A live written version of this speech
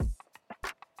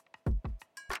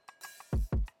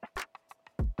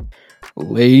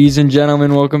Ladies and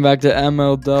gentlemen, welcome back to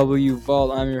MLW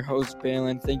Vault. I'm your host,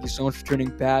 Balin. Thank you so much for tuning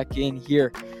back in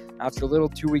here. After a little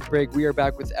 2-week break, we are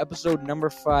back with episode number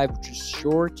 5, which is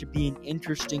sure to be an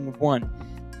interesting one.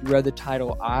 You read the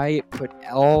title. I put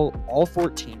all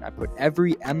 14. I put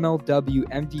every MLW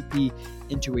MVP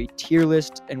into a tier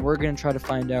list, and we're going to try to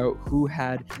find out who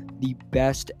had the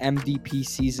best MVP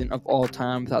season of all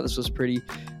time. I thought this was pretty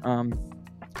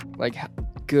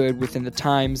good within the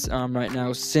times right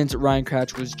now, since Ryan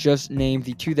Crouch was just named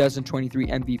the 2023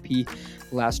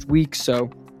 MVP last week. So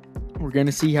we're going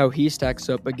to see how he stacks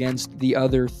up against the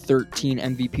other 13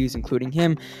 MVPs, including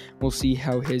him. We'll see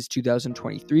how his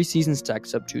 2023 season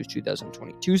stacks up to his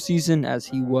 2022 season, as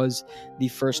he was the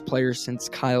first player since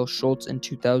Kyle Schultz in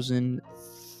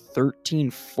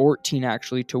 2013-14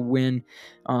 actually to win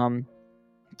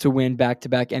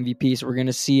back-to-back MVP. So we're going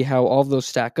to see how all of those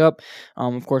stack up.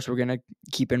 Of course, we're going to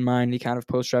keep in mind the kind of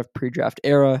post-draft, pre-draft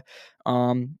era.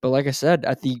 But like I said,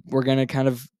 we're going to kind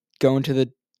of go into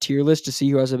the tier list to see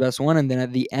who has the best one. And then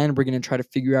at the end, we're going to try to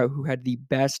figure out who had the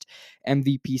best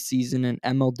MVP season in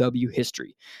MLW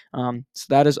history. So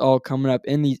that is all coming up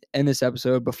in this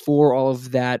episode. Before all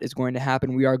of that is going to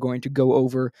happen, we are going to go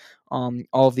over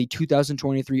all of the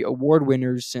 2023 award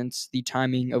winners since the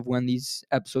timing of when these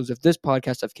episodes of this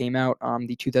podcast have came out.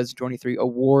 The 2023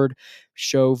 award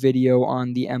show video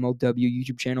on the MLW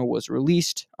YouTube channel was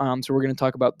released. So we're going to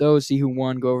talk about those, see who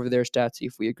won, go over their stats, see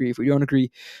if we agree, if we don't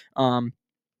agree.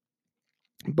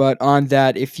 But on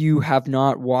that, if you have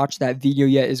not watched that video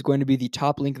yet, is going to be the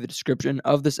top link in the description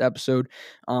of this episode.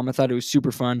 I thought it was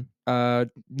super fun.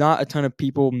 Not a ton of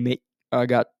people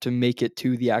got to make it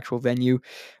to the actual venue.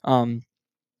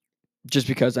 Just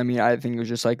because, I think it was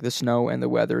just like the snow and the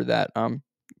weather that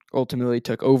ultimately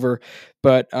took over.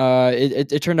 But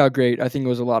it turned out great. I think it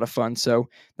was a lot of fun. So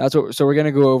so we're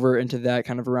gonna go over into that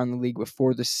kind of around the league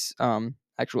before this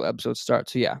actual episode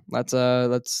starts. So yeah, let's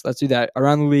do that.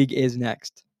 Around the league is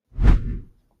next.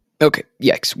 Okay,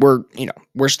 yes, we're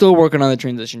still working on the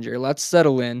transition here. Let's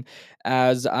settle in.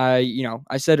 As I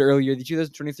said earlier, the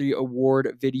 2023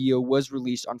 award video was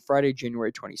released on Friday,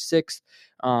 January 26th.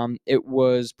 It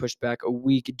was pushed back a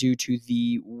week due to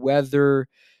the weather.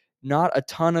 Not a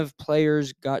ton of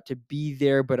players got to be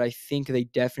there, but I think they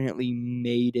definitely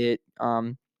made it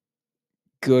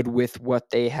good with what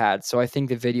they had. So I think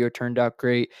the video turned out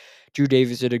great. Drew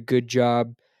Davis did a good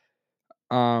job.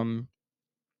 I'm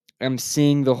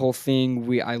seeing the whole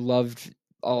thing. I loved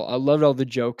all the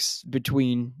jokes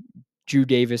between Drew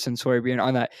Davis and Sawyer Bean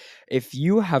on that. If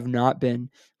you have not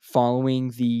been following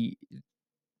the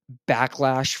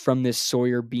backlash from this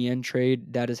Sawyer Bean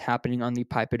trade that is happening on the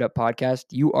Pipe It Up podcast,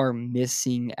 you are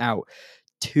missing out.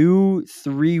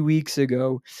 2-3 weeks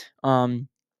ago,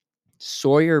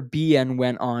 Sawyer Bean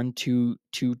went on to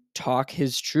talk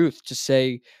his truth, to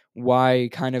say why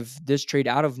kind of this trade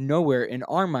out of nowhere, in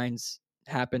our minds,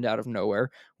 happened out of nowhere.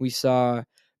 We saw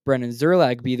Brendan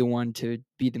Zerlag be the one to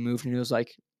be the move, and it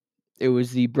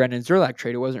was the Brendan Zerlag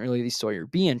trade. It wasn't really the Sawyer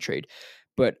Bean trade.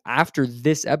 But after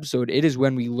this episode, it is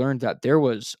when we learned that there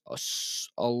was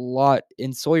a lot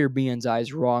in Sawyer Bean's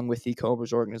eyes wrong with the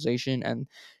Cobras organization, and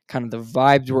kind of the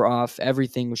vibes were off.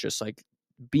 Everything was just like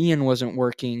Bean wasn't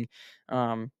working.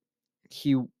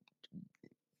 He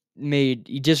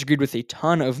disagreed with a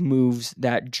ton of moves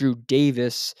that Drew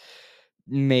Davis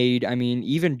made.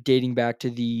 Even dating back to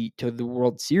the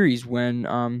World Series,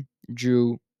 when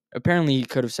Drew apparently he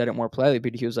could have said it more politely,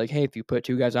 but he was like, "Hey, if you put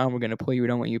two guys on, we're going to pull you. We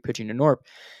don't want you pitching to Norp."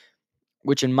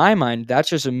 Which in my mind, that's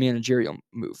just a managerial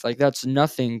move. Like, that's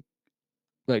nothing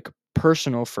like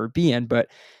personal for Bean. But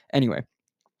anyway,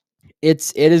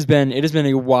 it has been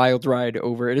a wild ride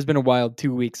over. It has been a wild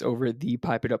 2 weeks over the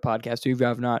Pipe It Up podcast. If you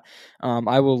have not,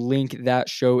 I will link that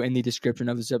show in the description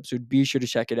of this episode. Be sure to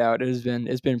check it out.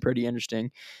 It's been pretty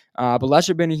interesting. But let's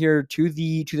jump in here to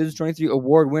the 2023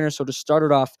 award winner. So to start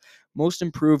it off, most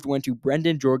improved went to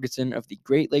Brendan Jorgensen of the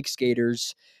Great Lakes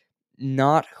Skaters.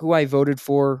 Not who I voted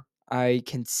for. I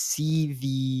can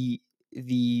see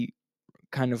the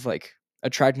kind of like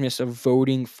attractiveness of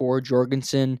voting for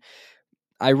Jorgensen.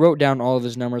 I wrote down all of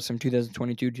his numbers from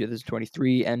 2022 to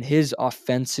 2023, and his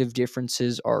offensive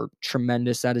differences are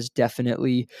tremendous. That is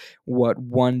definitely what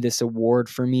won this award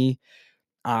for me.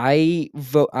 I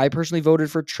personally voted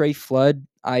for Trey Flood.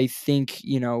 I think,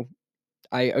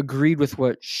 I agreed with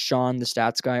what Sean, the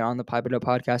stats guy on the Pipe It Up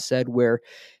podcast, said, where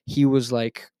he was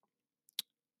like,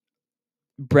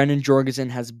 Brendan Jorgensen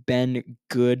has been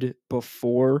good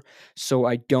before, so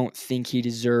I don't think he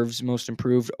deserves most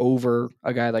improved over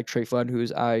a guy like Trey Flood,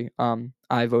 who's I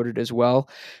voted as well.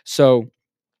 So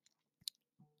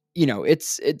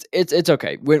it's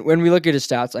okay. When we look at his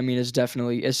stats, I mean, it's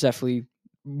definitely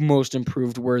most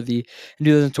improved worthy. In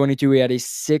 2022, he had a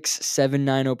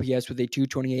 6.79 OPS with a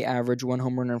 228 average, one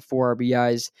home run and four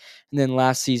RBIs. And then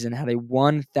last season had a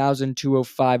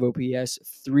 1,205 OPS,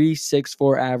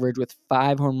 364 average with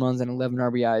five home runs and 11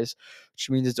 RBIs, which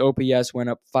means his OPS went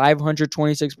up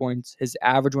 526 points. His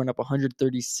average went up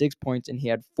 136 points, and he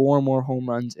had four more home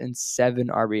runs and seven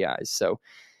RBIs. So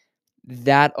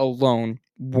that alone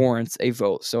warrants a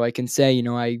vote. So I can say,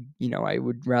 I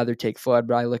would rather take Flood,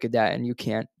 but I look at that and you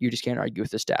just can't argue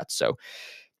with the stats. So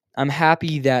I'm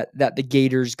happy that the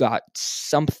Gators got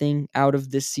something out of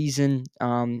this season.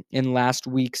 In last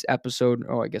week's episode,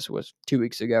 I guess it was 2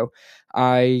 weeks ago,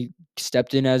 I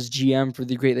stepped in as GM for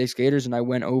the Great Lakes Gators, and I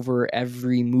went over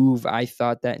every move I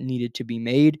thought that needed to be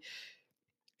made.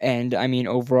 And I mean,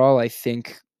 overall, I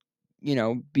think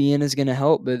being is going to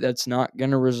help, but that's not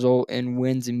going to result in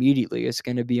wins immediately. It's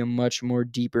going to be a much more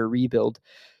deeper rebuild.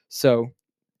 So,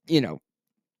 you know,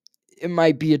 it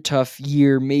might be a tough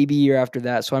year, maybe year after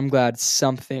that. So I'm glad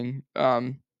something's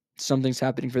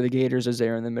happening for the Gators as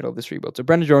they're in the middle of this rebuild. So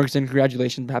Brendan Jorgensen,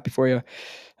 congratulations. I'm happy for you.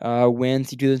 Wins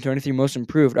the 2023 most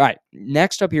improved. All right.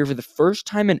 Next up here, for the first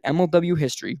time in MLW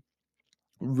history,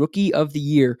 Rookie of the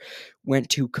Year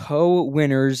went to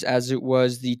co-winners, as it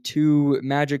was the two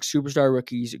Magic Superstar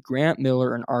rookies, Grant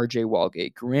Miller and RJ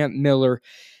Walgate. Grant Miller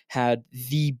had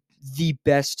the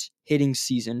best hitting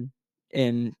season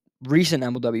in recent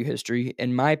MLW history.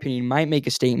 In my opinion, might make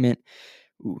a statement.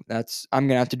 I'm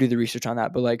gonna have to do the research on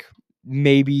that, but like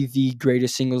maybe the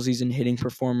greatest single season hitting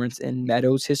performance in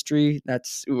Meadows history. I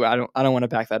don't want to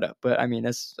back that up, but I mean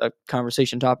that's a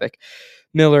conversation topic.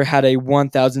 Miller had a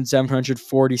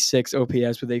 1,746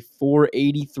 OPS with a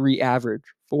 483 average.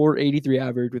 483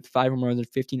 average with five home runs and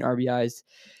 15 RBIs.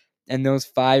 And those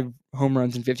five home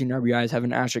runs and 15 RBIs have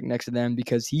an asterisk next to them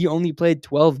because he only played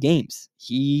 12 games.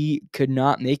 He could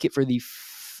not make it for the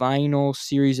final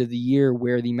series of the year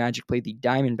where the Magic played the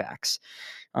Diamondbacks.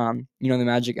 The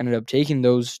Magic ended up taking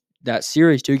that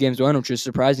series 2-1, which is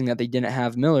surprising that they didn't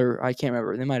have Miller. I can't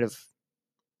remember. They might have.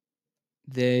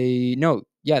 They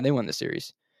won the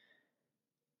series.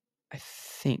 I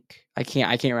think I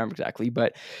can't remember exactly,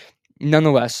 but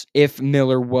nonetheless, if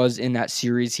Miller was in that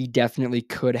series, he definitely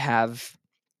could have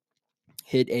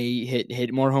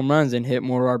hit more home runs and hit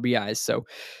more RBIs. So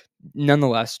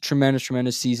nonetheless,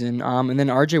 tremendous season. And then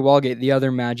RJ Walgate, the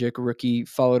other Magic rookie,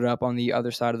 followed up on the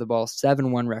other side of the ball,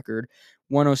 7-1 record,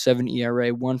 107 ERA,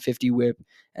 150 WHIP,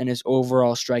 and his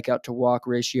overall strikeout to walk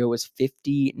ratio was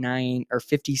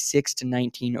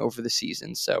 56-19 over the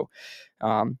season. So,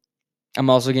 I'm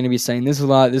also going to be saying this a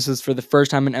lot. This is for the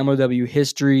first time in MLW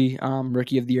history.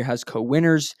 Rookie of the Year has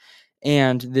co-winners,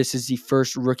 and this is the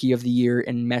first Rookie of the Year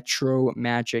in Metro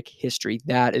Magic history.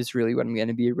 That is really what I'm going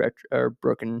to be a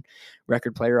broken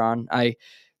record player on.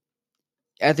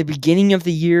 At the beginning of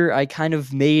the year, I kind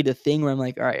of made a thing where I'm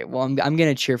like, all right, well, I'm going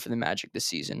to cheer for the Magic this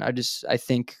season. I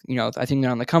think they're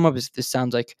on the come up. This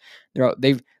sounds like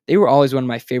they were always one of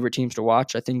my favorite teams to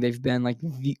watch. I think they've been like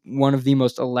one of the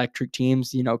most electric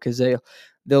teams, because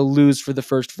they'll lose for the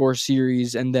first four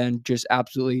series and then just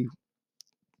absolutely,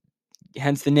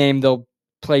 hence the name, they'll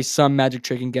play some magic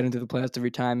trick and get into the playoffs every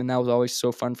time. And that was always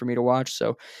so fun for me to watch.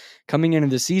 So coming into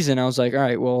the season, I was like, all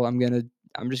right, well, I'm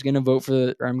just gonna vote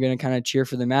I'm gonna kind of cheer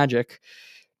for the Magic.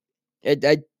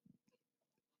 In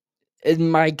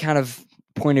my kind of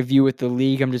point of view with the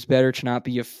league, I'm just better to not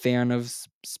be a fan of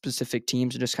specific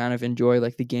teams and just kind of enjoy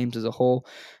like the games as a whole.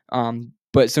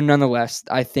 But so nonetheless,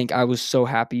 I think I was so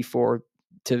happy to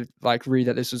like read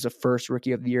that this was the first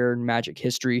Rookie of the Year in Magic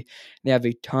history. They have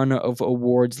a ton of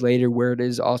awards later where it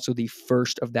is also the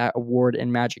first of that award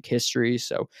in Magic history.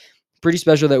 So pretty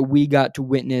special that we got to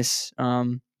witness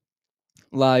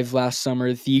live last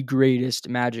summer, the greatest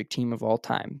Magic team of all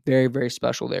time. Very, very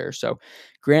special there. So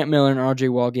Grant Miller and RJ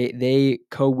Walgate, they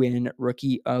co-win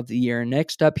Rookie of the Year.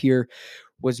 Next up here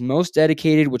was Most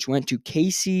Dedicated, which went to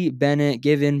Casey Bennett,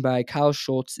 given by Kyle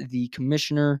Schultz, the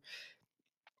commissioner.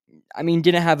 I mean,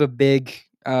 didn't have a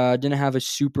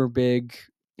super big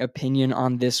opinion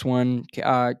on this one.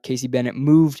 Casey Bennett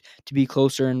moved to be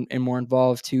closer and more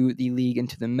involved to the league and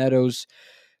to the Meadows.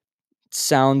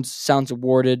 Sounds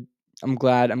awarded. I'm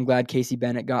glad Casey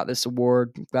Bennett got this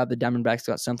award. I'm glad the Diamondbacks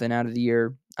got something out of the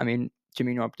year. I mean,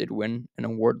 Jimmy Norp did win an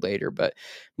award later, but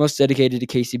most dedicated to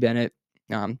Casey Bennett.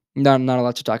 Not a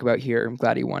lot to talk about here. I'm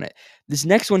glad he won it. This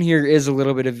next one here is a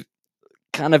little bit of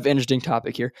kind of interesting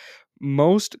topic here.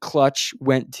 Most clutch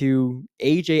went to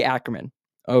AJ Ackerman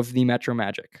of the Metro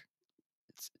Magic.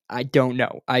 I don't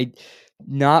know.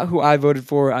 Not who I voted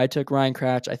for. I took Ryan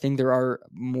Cratch. I think there are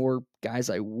more guys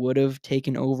I would have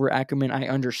taken over Ackerman. I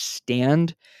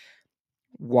understand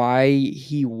why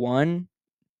he won,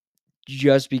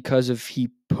 just because of he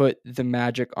put the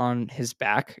Magic on his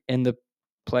back in the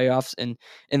playoffs and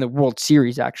in the World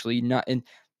Series. Actually,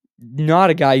 not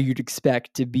a guy you'd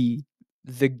expect to be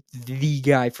the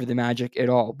guy for the Magic at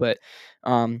all. But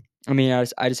I mean,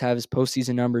 I just have his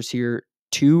postseason numbers here: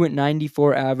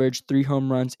 294 average, 3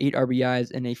 home runs, 8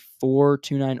 RBIs, and a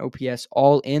 4.29 OPS,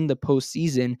 all in the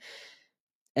postseason.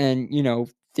 And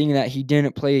thinking that he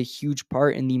didn't play a huge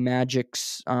part in the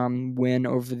Magic's win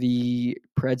over the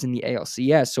Preds in the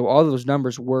ALCS. So all those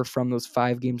numbers were from those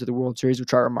 5 games of the World Series,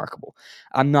 which are remarkable.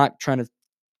 I'm not trying to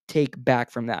take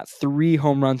back from that. 3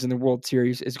 home runs in the World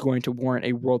Series is going to warrant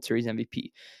a World Series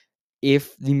MVP.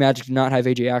 If the Magic did not have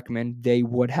AJ Ackerman, they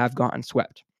would have gotten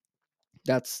swept.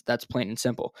 That's plain and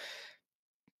simple.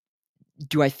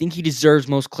 Do I think he deserves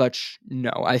most clutch?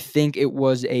 No. I think it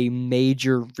was a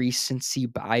major recency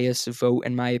bias vote,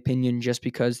 in my opinion, just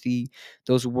because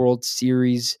those World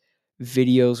Series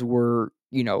videos were,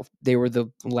 they were the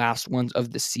last ones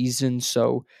of the season.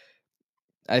 So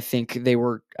I think they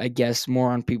were, I guess,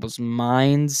 more on people's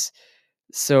minds.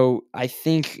 So I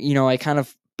think, I kind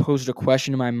of posed a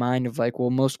question in my mind of like,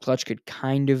 well, most clutch could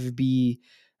kind of be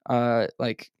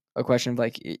like a question of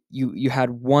like you had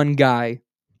one guy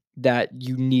that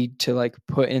you need to like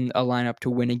put in a lineup to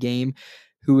win a game.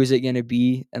 Who is it going to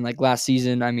be? And like last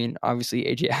season, I mean, obviously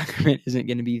AJ Ackerman isn't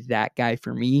going to be that guy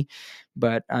for me,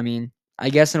 but I mean, I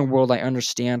guess in a world I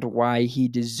understand why he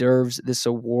deserves this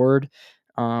award.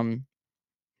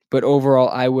 But overall,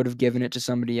 I would have given it to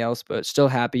somebody else. But still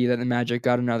happy that the Magic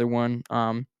got another one.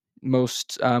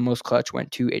 Most clutch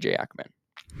went to AJ Ackerman.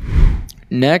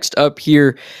 Next up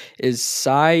here is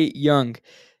Cy Young,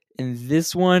 and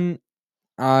this one,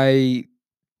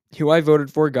 who I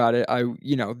voted for got it.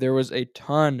 There was a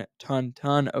ton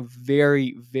of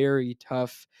very, very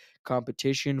tough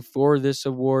competition for this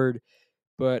award.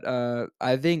 But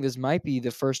I think this might be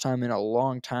the first time in a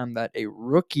long time that a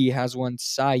rookie has won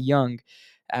Cy Young,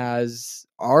 as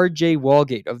R.J.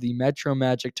 Walgate of the Metro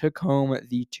Magic took home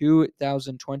the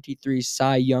 2023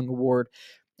 Cy Young Award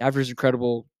after his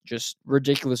incredible, just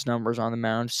ridiculous numbers on the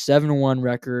mound. 7-1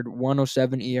 record,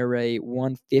 107 ERA,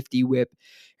 150 whip.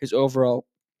 His overall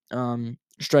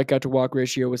strikeout to walk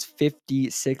ratio was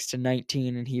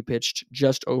 56-19, and he pitched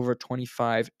just over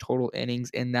 25 total innings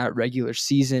in that regular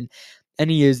season. And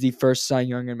he is the first Cy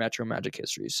Young in Metro Magic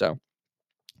history. So,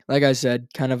 like I said,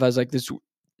 kind of as like this,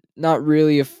 not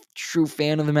really a true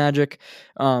fan of the Magic.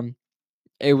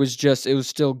 It was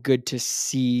still good to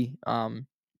see,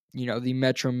 the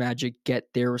Metro Magic get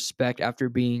their respect after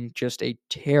being just a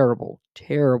terrible,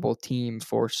 terrible team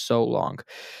for so long.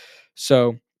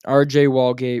 So, RJ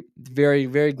Walgate, very,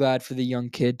 very glad for the young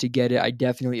kid to get it. I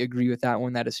definitely agree with that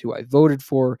one. That is who I voted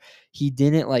for. He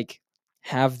didn't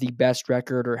have the best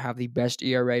record or have the best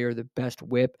ERA or the best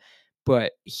whip,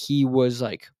 but he was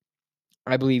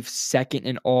I believe second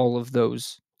in all of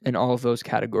those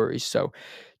categories. So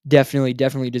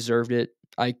definitely deserved it.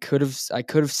 I could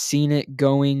have seen it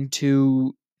going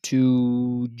to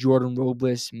Jordan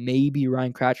Robles, maybe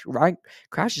Ryan Cratch. Ryan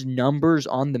Cratch's numbers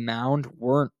on the mound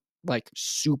weren't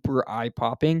super eye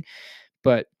popping,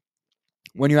 but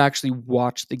when you actually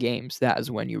watch the games, that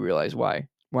is when you realize why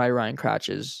Ryan Cratch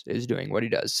is doing what he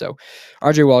does. So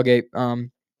RJ Walgate,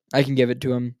 I can give it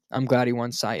to him. I'm glad he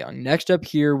won Cy Young. Next up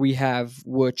here we have,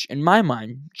 which in my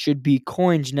mind should be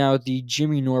coined now, the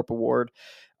Jimmy Norp Award.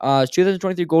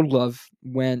 2023 Gold Glove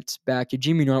went back to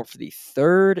Jimmy Norp for the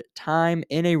third time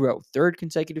in a row, third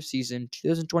consecutive season.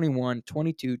 2021,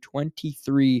 22,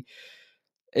 23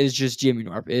 is just Jimmy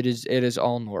Norp. It is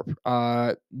all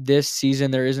Norp. This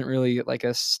season there isn't really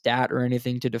a stat or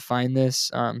anything to define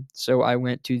this. So I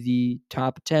went to the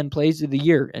top 10 plays of the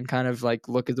year and kind of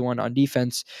look at the one on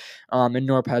defense. And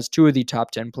Norp has 2 of the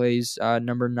top 10 plays,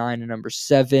 number 9 and number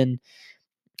 7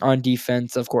 on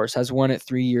defense. Of course, has won it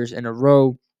 3 years in a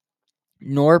row.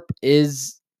 Norp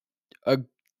is a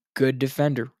good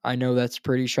defender. I know that's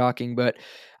pretty shocking, but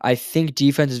I think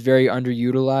defense is very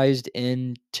underutilized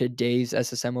in today's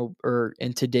SSMO or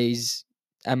in today's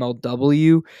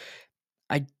MLW.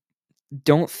 I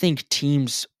don't think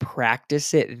teams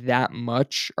practice it that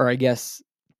much, or I guess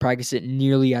practice it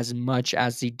nearly as much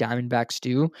as the Diamondbacks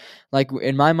do.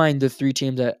 In my mind, the 3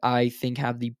 teams that I think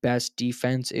have the best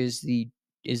defense is the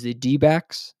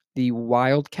D-backs, the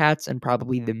Wildcats, and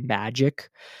probably the Magic.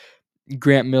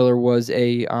 Grant Miller was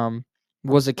a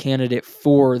candidate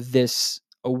for this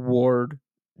award,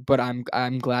 but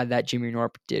I'm glad that Jimmy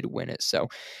Norp did win it. So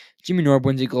Jimmy Norb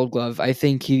wins the Gold Glove. I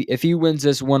think if he wins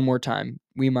this one more time,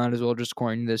 we might as well just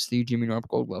coin this the Jimmy Norb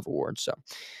Gold Glove Award. So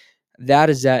that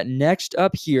is that. Next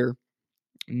up here,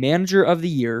 Manager of the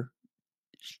Year.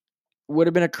 Would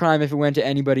have been a crime if it went to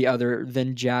anybody other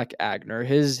than Jack Agner.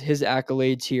 His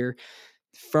accolades here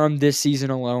from this season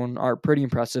alone are pretty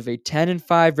impressive. A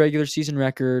 10-5 regular season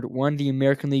record, won the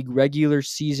American League regular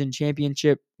season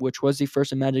championship, which was the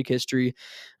first in Magic history.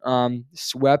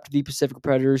 Swept the Pacific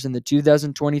Predators in the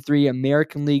 2023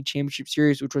 American League Championship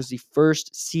Series, which was the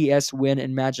first CS win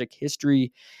in Magic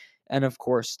history. And of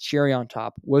course, cherry on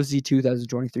top was the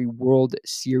 2023 World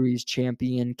Series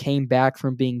champion. Came back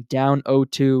from being down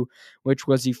 0-2, which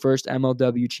was the first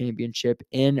MLW championship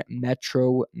in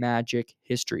Metro Magic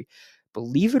history.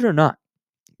 Believe it or not,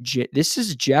 this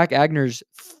is Jack Agner's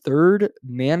third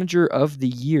Manager of the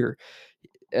Year.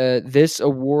 This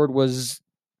award was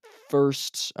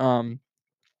first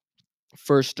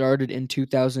started in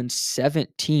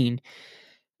 2017,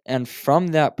 and from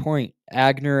that point,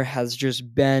 Agner has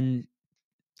just been.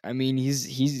 I mean,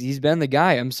 he's been the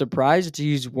guy. I'm surprised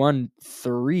he's won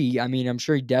 3. I mean, I'm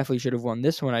sure he definitely should have won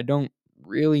this one. I don't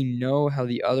really know how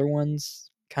the other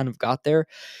ones kind of got there.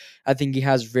 I think he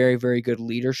has very, very good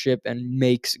leadership and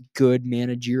makes good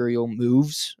managerial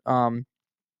moves.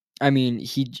 I mean,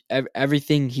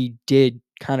 everything he did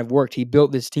kind of worked. He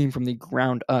built this team from the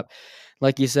ground up.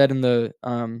 Like you said in the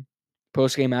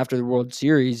post game after the World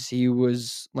Series, he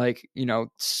was like,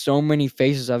 so many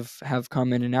faces have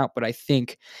come in and out, but I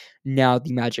think now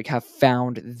the Magic have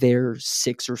found their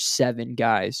 6 or 7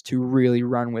 guys to really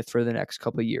run with for the next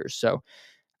couple of years. So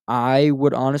I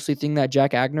would honestly think that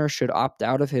Jack Agner should opt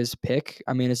out of his pick.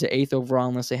 I mean, it's the 8th overall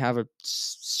unless they have a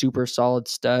super solid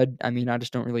stud. I mean, I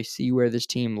just don't really see where this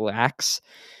team lacks.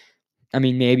 I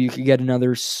mean, maybe you could get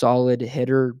another solid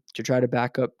hitter to try to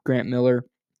back up Grant Miller.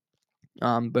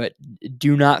 But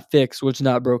do not fix what's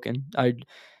not broken.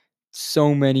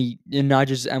 So many, and not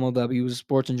just MLW,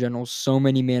 sports in general, so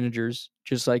many managers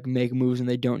just like make moves and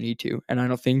they don't need to. And I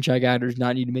don't think Jack Agner does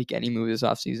not need to make any move this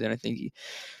offseason. I think he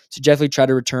should definitely try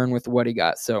to return with what he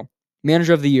got. So,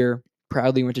 Manager of the Year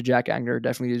proudly went to Jack Agner.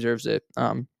 Definitely deserves it.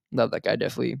 Love that guy.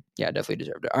 Definitely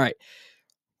deserved it. All right.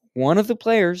 One of the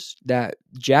players that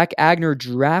Jack Agner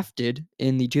drafted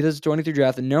in the 2023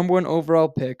 draft, the number 1 overall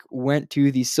pick, went to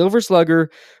the Silver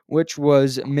Slugger, which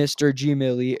was Mr. G.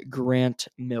 Millie, Grant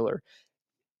Miller.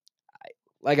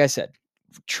 Like I said,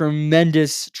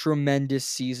 tremendous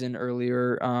season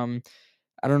earlier. I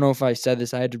don't know if I said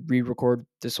this. I had to re-record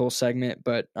this whole segment,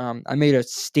 but I made a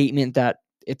statement that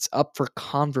it's up for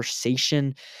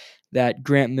conversation that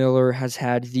Grant Miller has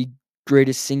had the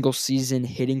greatest single season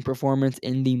hitting performance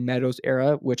in the Meadows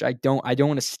era, which I don't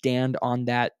want to stand on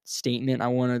that statement. I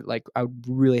would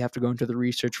really have to go into the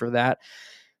research for that.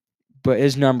 But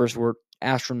his numbers were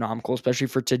astronomical, especially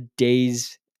for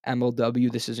today's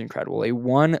MLW. This is incredible. A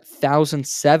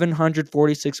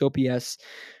 1,746 OPS,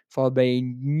 followed by a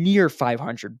near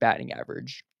 500 batting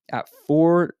average at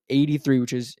 483,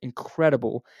 which is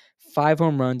incredible. 5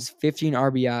 home runs, 15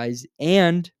 RBIs,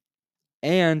 and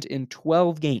in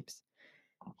 12 games.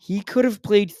 He could have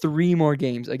played 3 more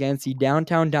games against the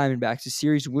Downtown Diamondbacks, a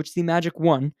series which the Magic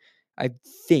won, I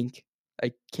think.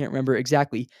 I can't remember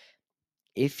exactly.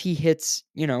 If he hits,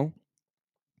 he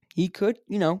could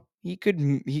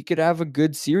have a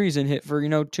good series and hit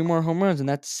for, 2 more home runs, and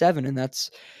that's 7, and that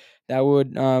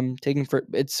would take him for.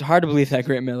 It's hard to believe that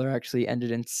Grant Miller actually ended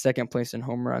in second place in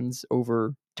home runs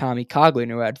over Tommy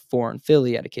Coughlin, who had 4 in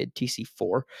Philly, had a kid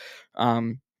TC4.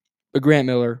 But Grant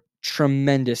Miller,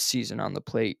 tremendous season on the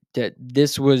plate. That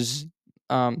this was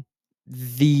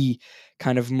the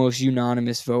kind of most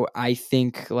unanimous vote. I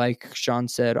think, like Sean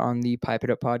said on the Pipe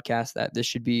It Up podcast, that this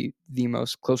should be the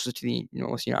most closest to the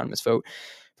most unanimous vote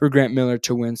for Grant Miller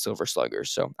to win Silver Slugger.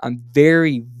 So I'm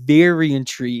very, very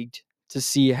intrigued to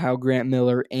see how Grant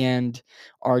Miller and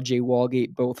RJ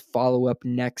Walgate both follow up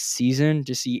next season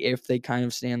to see if they kind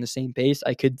of stay on the same pace.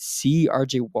 I could see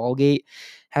RJ Walgate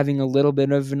having a little bit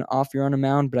of an off year on a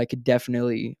mound, but I could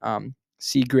definitely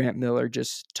see Grant Miller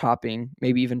just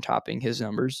maybe even topping his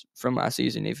numbers from last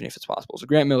season, even if it's possible. So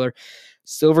Grant Miller,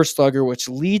 Silver Slugger, which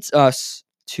leads us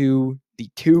to the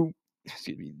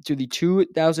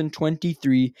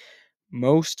 2023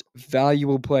 Most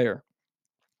Valuable Player.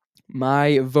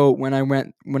 My vote when I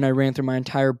ran through my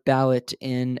entire ballot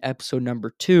in episode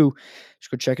number 2,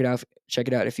 just go check it out. Check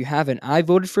it out if you haven't. I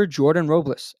voted for Jordan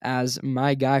Robles as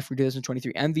my guy for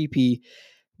 2023 MVP.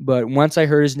 But once I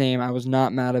heard his name, I was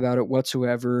not mad about it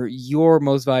whatsoever. Your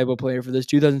most valuable player for this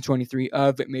 2023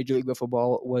 of Major League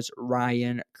Football was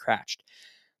Ryan Cratched.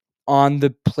 on the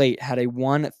plate had a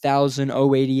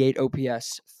 1,088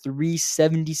 OPS,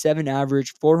 377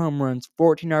 average, 4 home runs,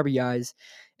 14 RBIs,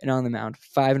 and on the mound,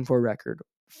 5-4 record,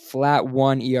 flat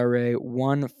 1 ERA,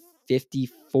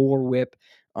 154 WHIP,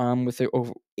 with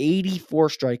over 84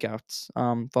 strikeouts,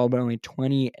 followed by only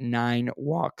 29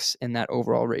 walks in that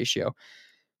overall ratio.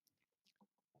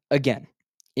 Again,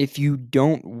 if you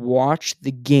don't watch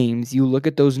the games, you look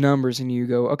at those numbers and you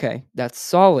go, okay, that's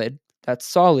solid,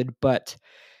 but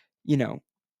you know,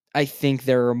 I think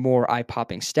there are more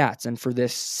eye-popping stats, and for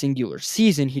this singular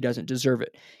season, he doesn't deserve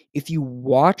it. If you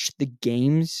watch the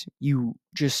games, you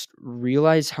just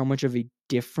realize how much of a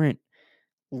different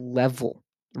level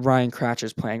Ryan Cratch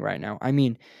is playing right now. I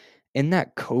mean, in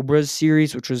that Cobras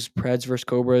series, which was Preds versus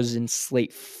Cobras in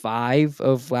slate 5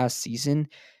 of last season,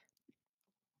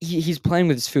 he's playing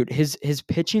with his food. His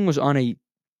pitching was on a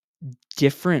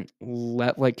different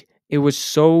level. Like, it was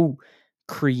so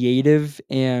creative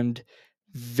and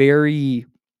very,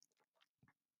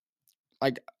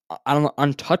 like, I don't know,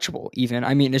 untouchable even.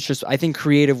 I mean, it's just, I think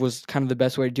creative was kind of the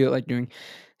best way to do it, like doing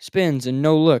spins and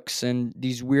no looks and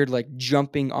these weird, like,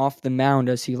 jumping off the mound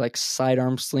as he, like,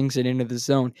 sidearm slings it into the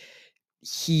zone.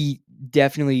 He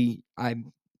definitely, I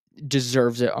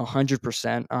deserves it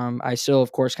 100%. I still,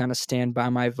 of course, kind of stand by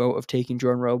my vote of taking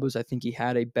Jordan Robles. I think he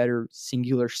had a better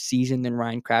singular season than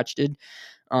Ryan Cratch did.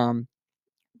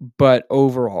 But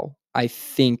overall, I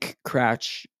think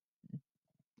Cratch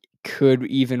could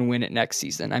even win it next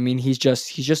season. I mean, he's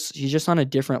just on a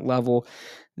different level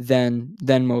than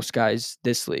most guys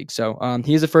this league. So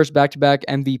he is the first back-to-back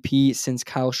MVP since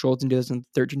Kyle Schultz in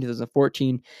 2013,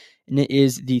 2014, and it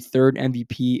is the third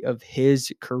MVP of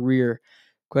his career.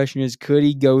 Question is, could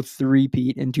he go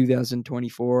three-peat in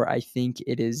 2024? I think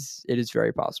it is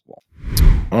very possible.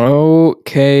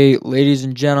 Okay, ladies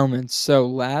and gentlemen, so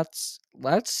let's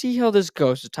see how this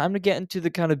goes. It's time to get into the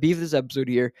kind of beef of this episode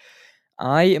here.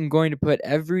 I am going to put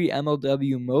every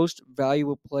MLW most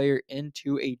valuable player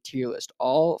into a tier list.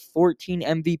 All 14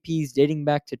 MVPs dating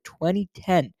back to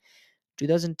 2010.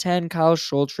 2010, Kyle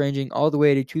Schultz, ranging all the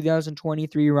way to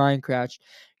 2023, Ryan Cratch.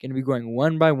 Going to be going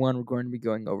one by one. We're going to be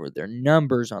going over their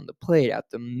numbers on the plate, at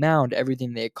the mound,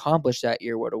 everything they accomplished that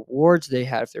year, what awards they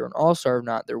had, if they were an all-star or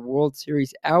not, their World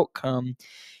Series outcome,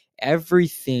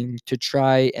 everything to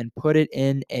try and put it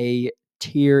in a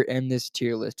tier in this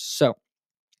tier list. So,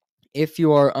 if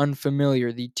you are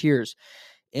unfamiliar, the tiers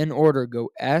in order go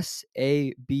S,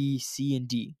 A, B, C, and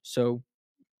D. So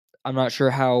I'm not sure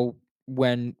how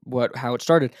it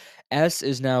started. S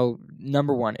is now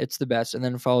number one. It's the best, and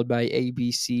then followed by A,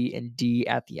 B, C, and D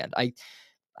at the end. I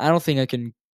don't think I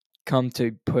can come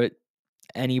to put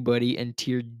anybody in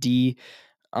tier D.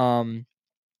 I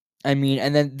mean,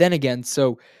 and then again,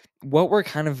 so what we're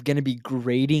kind of going to be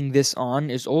grading this on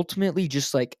is ultimately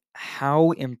just like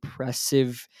how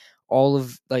impressive all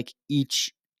of, like,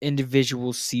 each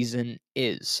individual season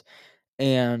is,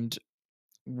 and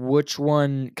which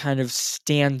one kind of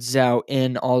stands out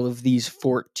in all of these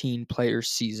 14 player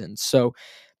seasons. So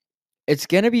it's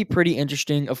going to be pretty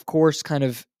interesting, of course, kind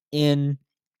of in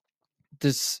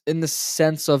the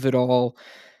sense of it all.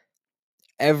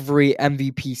 Every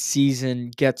MVP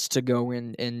season gets to go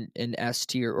in S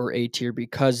tier or A tier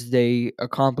because they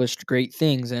accomplished great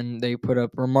things and they put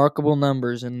up remarkable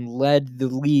numbers and led the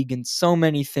league in so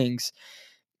many things,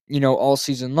 all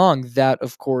season long. That,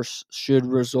 of course, should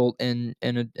result in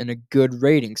a good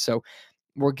rating. So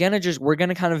we're gonna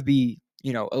kind of be,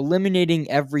 eliminating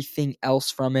everything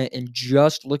else from it and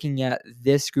just looking at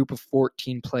this group of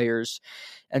 14 players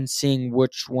and seeing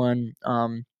which one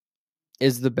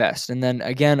is the best. And then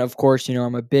again, of course,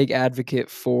 I'm a big advocate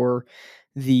for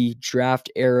the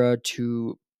draft era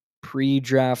to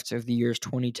pre-draft of the years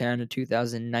 2010 to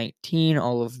 2019,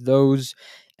 all of those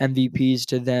MVPs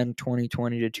to then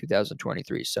 2020 to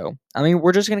 2023. So, I mean,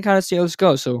 we're just going to kind of see how this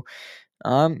goes. So,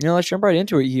 let's jump right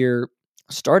into it here.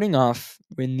 Starting off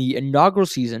in the inaugural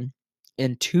season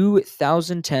in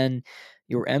 2010,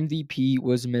 your MVP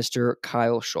was Mr.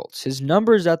 Kyle Schultz. His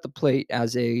numbers at the plate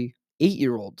as a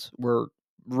 8-year-old were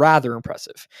rather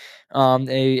impressive.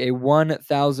 A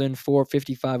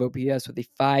 1,455 OPS with a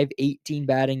 518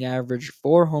 batting average,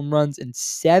 4 home runs, and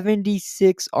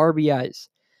 76 RBIs.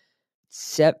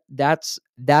 That's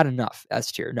that enough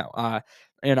S tier. No.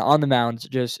 And on the mound,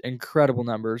 just incredible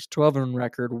numbers. 12-run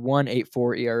record,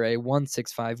 1.84 ERA,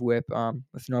 1.65 WHIP,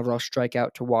 with an overall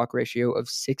strikeout to walk ratio of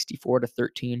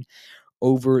 64-13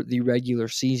 over the regular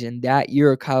season. That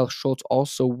year, Kyle Schultz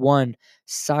also won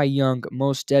Cy Young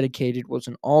Most Dedicated, was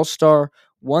an All-Star,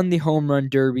 won the Home Run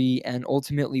Derby, and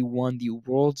ultimately won the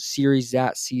World Series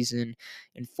that season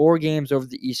in 4 games over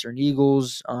the Eastern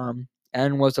Eagles.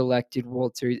 and was elected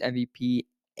World Series MVP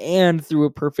and threw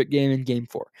a perfect game in Game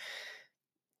 4.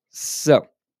 So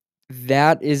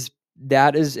those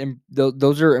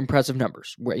are impressive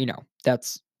numbers. Where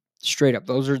that's straight up.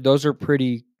 Those are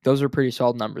pretty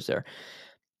solid numbers there.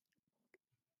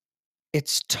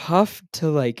 It's tough to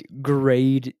like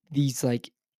grade these like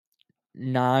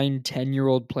 9,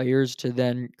 10-year-old players to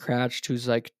then Cratch, who's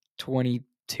like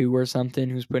 22 or something,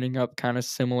 who's putting up kind of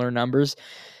similar numbers.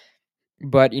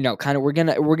 But kind of we're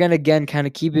gonna again kind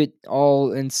of keep it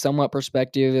all in somewhat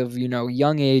perspective of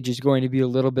young age is going to be a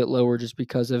little bit lower just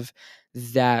because of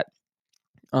that.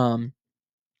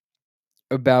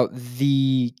 About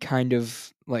the kind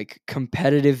of like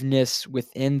competitiveness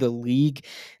within the league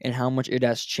and how much it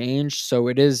has changed.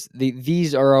 So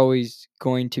these are always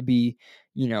going to be,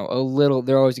 a little,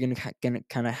 they're always going to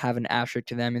kind of have an asterisk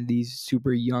to them in these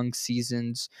super young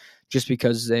seasons just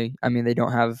because they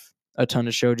don't have a ton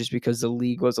to show just because the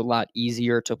league was a lot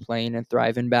easier to play in and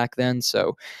thrive in back then.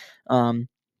 So,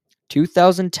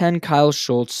 2010 Kyle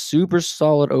Schultz, super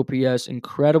solid OPS,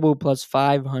 incredible plus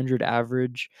 500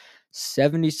 average,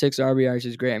 76 RBIs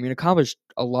is great. Accomplished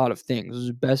a lot of things. Was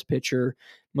the best pitcher,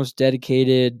 most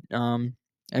dedicated.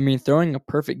 Throwing a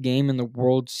perfect game in the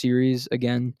World Series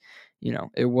again.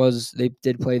 They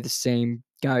did play the same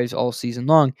guys all season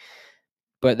long,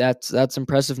 but that's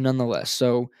impressive nonetheless.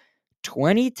 So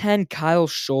 2010 Kyle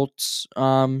Schultz.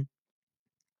 I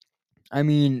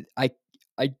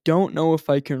don't know if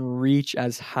I can reach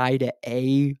as high to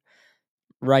A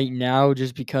right now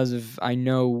just because of I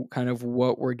know kind of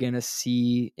what we're going to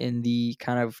see in the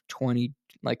kind of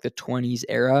the 20s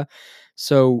era.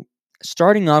 So,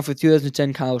 starting off with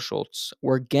 2010 Kyle Schultz,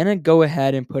 we're going to go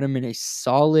ahead and put him in a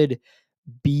solid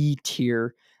B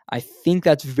tier. I think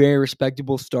that's very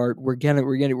respectable start. We're set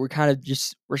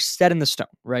in the stone,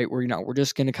 right? We're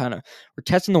just gonna we're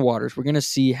testing the waters. We're gonna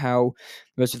see how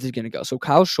the rest of this is gonna go. So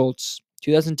Kyle Schultz,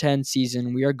 2010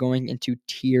 season, we are going into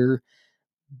tier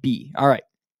B. All right.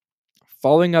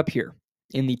 Following up here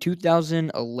in the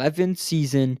 2011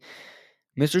 season,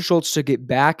 Mr. Schultz took it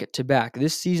back to back.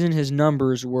 This season, his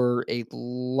numbers were a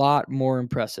lot more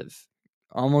impressive,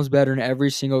 almost better in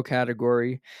every single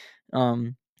category.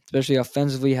 Especially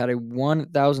offensively, had a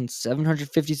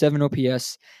 1,757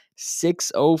 OPS,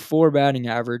 604 batting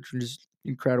average, which is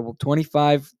incredible.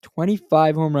 25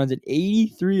 home runs and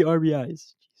 83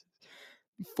 RBIs.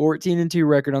 14-2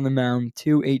 record on the mound,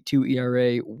 2.82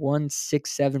 ERA,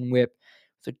 1.67 WHIP.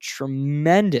 It's a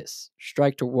tremendous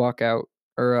strikeout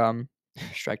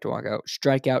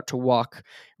to walk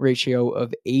ratio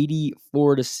of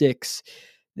 84-6.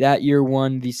 That year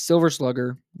won the Silver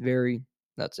Slugger.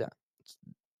 That's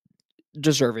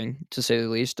deserving to say the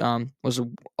least. Was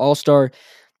an All-Star,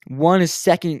 won his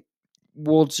second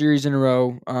World Series in a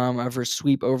row after a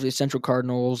sweep over the Central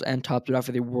Cardinals and topped it off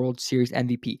with a World Series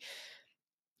MVP.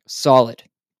 Solid.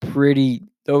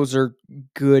 Those are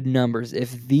good numbers.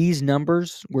 If these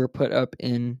numbers were put up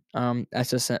in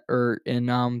SSN or in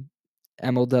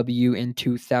MLW in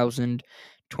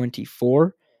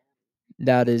 2024,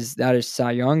 that is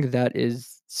Cy Young, that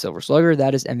is Silver Slugger,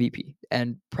 that is MVP,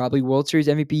 and probably World Series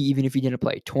MVP even if he didn't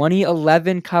play.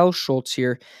 2011 Kyle Schultz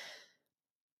here.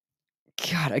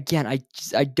 God, again, I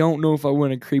don't know if I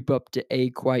want to creep up to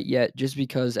A quite yet, just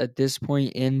because at this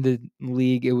point in the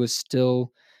league, it was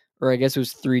still, or I guess it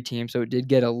was 3 teams, so it did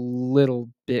get a little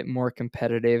bit more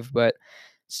competitive, but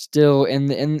still in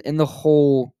the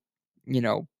whole,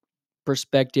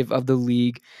 perspective of the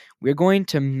league, we're going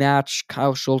to match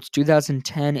Kyle Schultz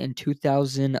 2010 and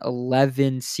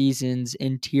 2011 seasons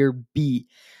in Tier B,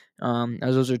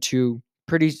 as those are 2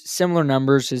 pretty similar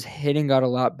numbers. His hitting got a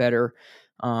lot better.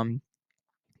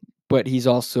 But he's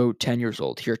also 10 years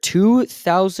old here.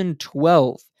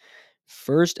 2012,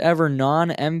 first ever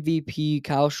non-MVP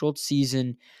Kyle Schultz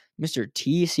season. Mr.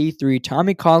 TC3,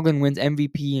 Tommy Coughlin wins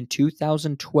MVP in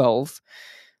 2012.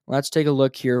 Let's take a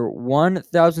look here.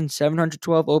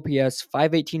 1,712 OPS,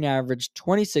 518 average,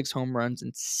 26 home runs,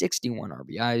 and 61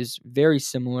 RBIs. Very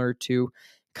similar to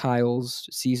Kyle's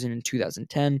season in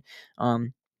 2010.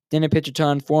 Didn't pitch a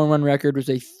ton. 4-1 record was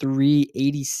a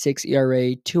 3.86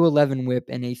 ERA, 2.11 WHIP,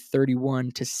 and a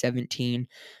 31-17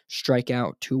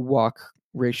 strikeout to walk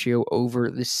ratio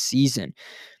over the season.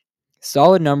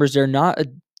 Solid numbers there. Not a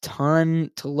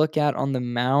ton to look at on the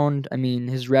mound.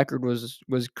 His record was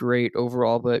great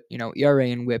overall, but ERA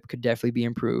and WHIP could definitely be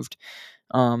improved.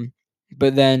 But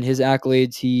then his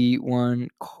accolades, he won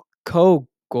Gold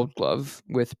Glove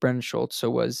with Brendan Schultz, so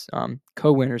was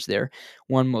co-winners there.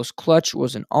 Won most clutch,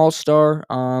 was an all-star,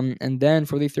 and then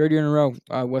for the 3rd year in a row,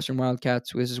 Western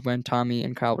Wildcats, this is when Tommy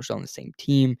and Kyle were still on the same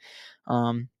team.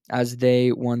 as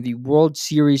they won the World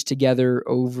Series together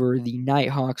over the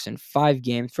Nighthawks in 5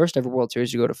 games. First ever World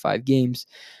Series to go to 5 games.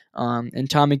 And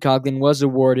Tommy Coughlin was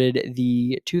awarded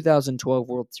the 2012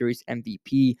 World Series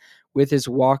MVP with his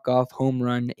walk-off home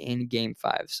run in Game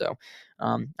 5. So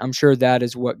I'm sure that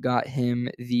is what got him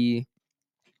the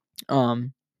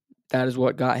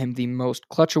most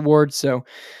clutch award. So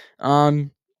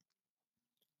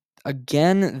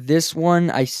again, this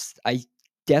one I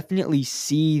definitely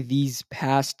see these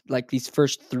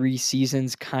first 3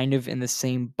 seasons kind of in the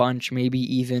same bunch, maybe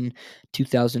even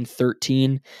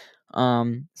 2013.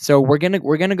 So we're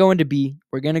gonna go into B.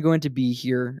 We're gonna go into B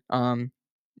here.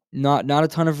 Not a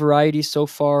ton of variety so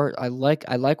far. I like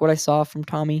what I saw from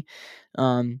Tommy.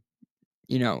 And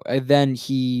then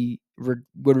he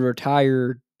would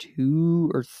retire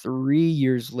 2 or 3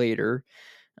 years later.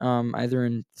 Either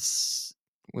in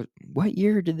what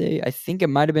year did they? I think it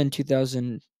might have been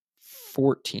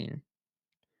 2014.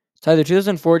 It's either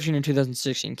 2014 or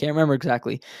 2016. Can't remember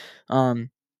exactly. But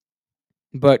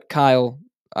Kyle,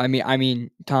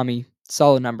 Tommy,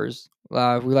 solid numbers. We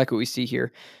like what we see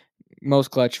here.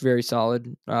 Most clutch, very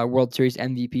solid. World Series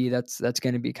MVP. That's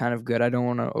going to be kind of good. I don't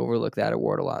want to overlook that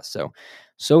award a lot. So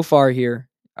far here,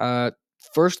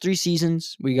 first 3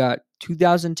 seasons, we got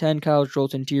 2010 Kyle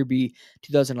Schultz in Tier B,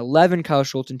 2011 Kyle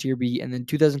Schultz in Tier B, and then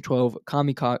 2012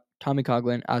 Tommy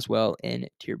Coughlin as well in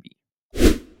Tier B.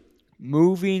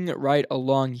 Moving right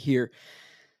along here,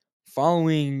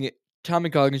 following Tommy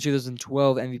Coughlin's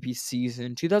 2012 MVP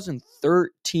season,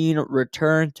 2013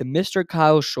 return to Mr.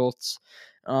 Kyle Schultz,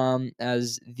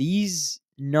 as these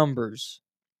numbers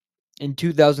in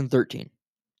 2013,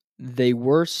 they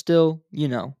were still,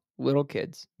 little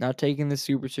kids, not taking this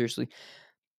super seriously.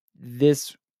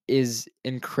 This is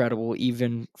incredible,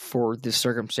 even for the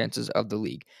circumstances of the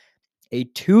league. A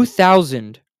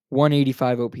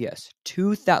 2,185 OPS.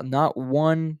 2,000, not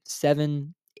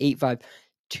 1,785.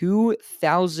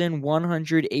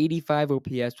 2,185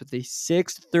 OPS with a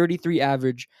 633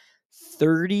 average,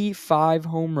 35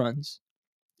 home runs,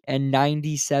 and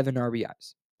 97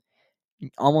 RBIs.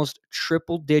 Almost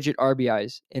triple-digit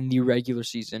RBIs in the regular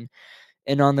season.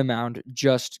 And on the mound,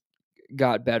 just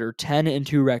got better.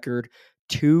 10-2 record,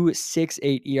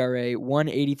 2.68 ERA,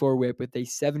 184 WHIP with a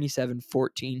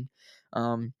 77-14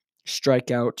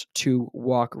 strikeout to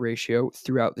walk ratio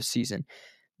throughout the season.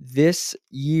 This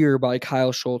year by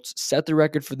Kyle Schultz set the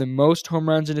record for the most home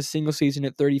runs in a single season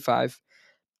at 35.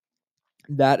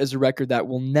 That is a record that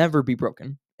will never be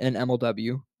broken in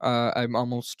MLW. I'm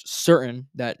almost certain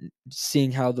that,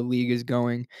 seeing how the league is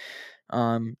going,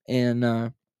 and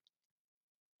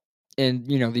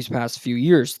these past few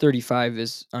years, 35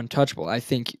 is untouchable.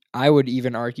 I would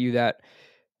even argue that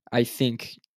I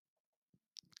think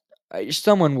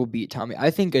someone will beat Tommy.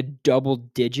 I think a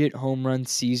double-digit home run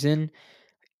season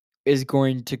is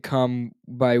going to come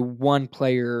by one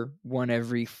player one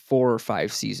every 4 or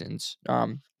 5 seasons,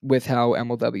 with how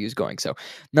MLW is going. So,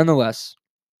 nonetheless,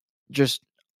 just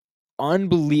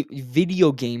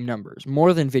video game numbers,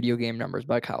 more than video game numbers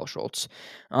by Kyle Schultz.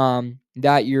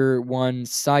 That year won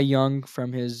Cy Young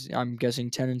from his, I'm guessing,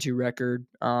 10-2 record,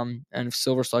 and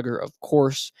Silver Slugger, of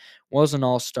course, was an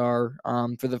all-star.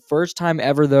 For the first time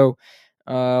ever, though,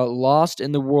 lost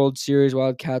in the World Series.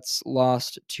 Wildcats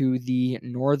lost to the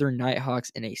Northern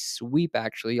Nighthawks in a sweep,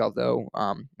 actually, although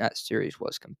that series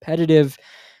was competitive.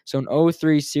 So an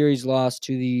 0-3 series loss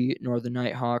to the Northern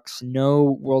Nighthawks.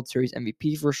 No World Series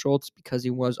MVP for Schultz because he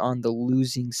was on the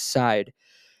losing side.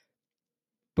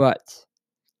 But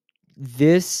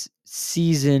this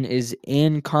season is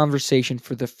in conversation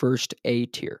for the first A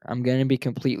tier. I'm going to be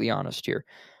completely honest here.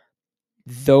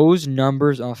 Those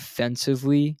numbers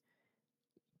offensively,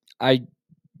 I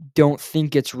don't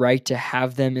think it's right to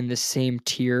have them in the same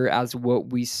tier as what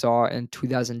we saw in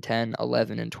 2010,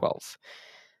 11, and 12.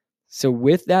 So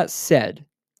with that said,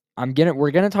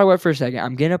 we're gonna talk about it for a second.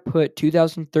 I'm gonna put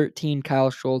 2013 Kyle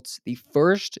Schultz, the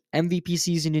first MVP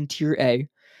season in Tier A.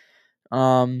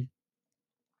 Man,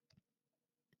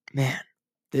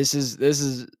 this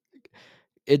is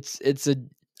it's a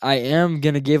I am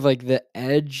gonna give the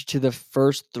edge to the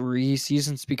first 3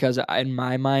 seasons because in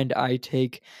my mind I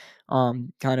take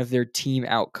kind of their team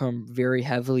outcome very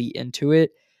heavily into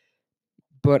it.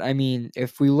 But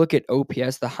if we look at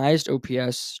OPS, the highest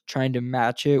OPS trying to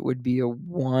match it would be a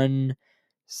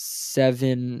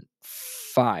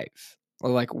 175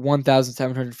 or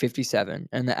 1,757,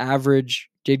 and the average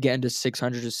did get into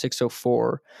 600 to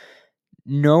 604.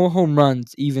 No home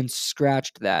runs even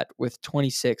scratched that with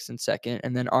 26 in second,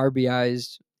 and then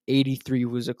RBIs 83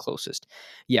 was the closest.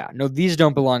 Yeah, no, these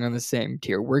don't belong on the same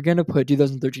tier. We're gonna put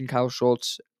 2013 Kyle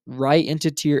Schultz right into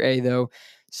Tier A though.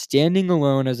 standing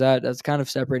alone as that's kind of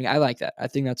separating. I like that. I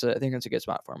think that's a good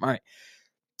spot for him. All right.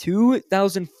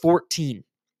 2014.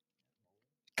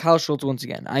 Kyle Schultz once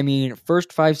again. I mean,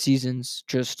 first 5 seasons,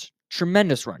 just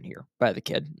tremendous run here by the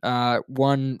kid.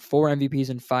 Won 4 MVPs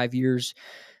in 5 years.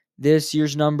 This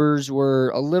year's numbers were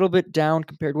a little bit down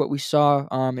compared to what we saw.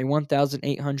 A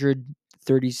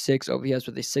 1,836 OPS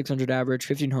with a 600 average,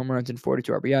 15 home runs, and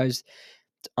 42 RBIs.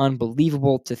 It's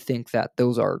unbelievable to think that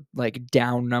those are like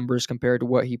down numbers compared to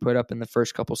what he put up in the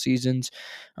first couple seasons.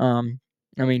 I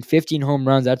mean, 15 home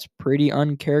runs, that's pretty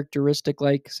uncharacteristic,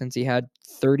 like, since he had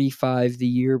 35 the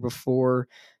year before,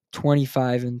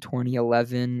 25 in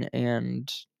 2011, and,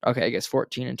 okay, I guess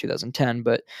 14 in 2010.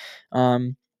 But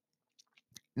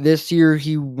this year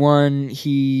he won.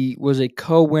 He was a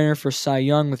co-winner for Cy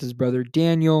Young with his brother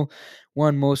Daniel,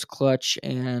 won most clutch,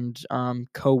 and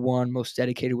co-won most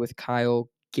dedicated with Kyle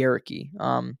Garricky.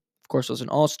 Of course, was an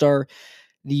all-star.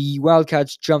 The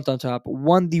Wildcats jumped on top,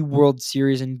 won the World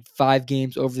Series in 5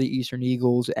 games over the Eastern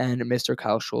Eagles, and Mr.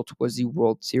 Kyle Schultz was the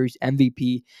World Series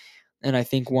MVP, and I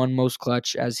think won most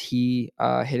clutch as he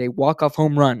hit a walk-off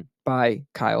home run by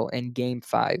Kyle in Game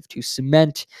 5 to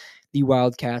cement the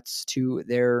Wildcats to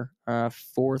their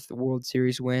 4th World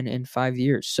Series win in 5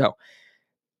 years. So,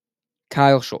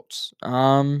 Kyle Schultz.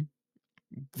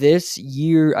 This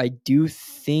year, I do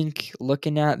think,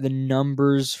 looking at the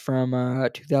numbers from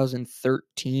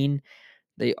 2013,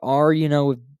 they are,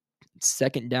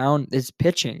 second down. His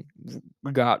pitching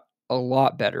got a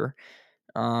lot better.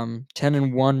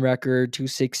 10-1 record,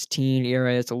 2.16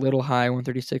 ERA. It's a little high.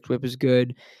 136 WHIP is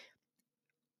good.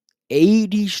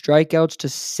 80 strikeouts to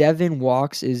 7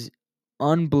 walks is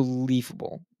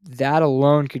unbelievable. That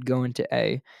alone could go into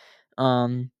A.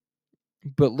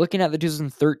 But looking at the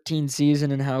 2013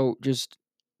 season and how just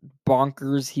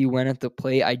bonkers he went at the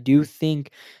plate, I do think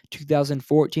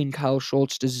 2014 Kyle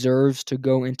Schultz deserves to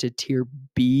go into tier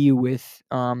B with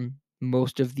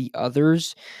most of the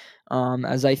others.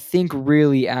 As I think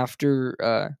really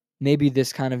after maybe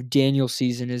this kind of Daniel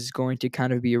season is going to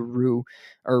kind of be a real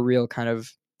kind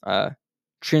of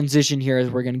transition here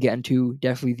as we're going to get into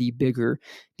definitely the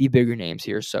bigger names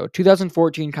here. So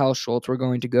 2014 Kyle Schultz, we're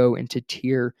going to go into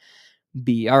tier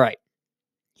B. All right,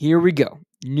 here we go.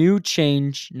 New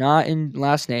change, not in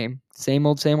last name. Same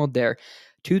old there.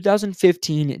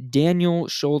 2015, Daniel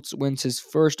Schultz wins his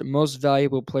first Most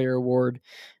Valuable Player award.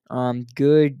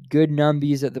 Good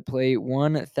numbies at the plate.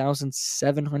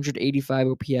 1,785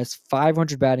 OPS,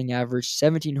 500 batting average,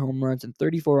 17 home runs, and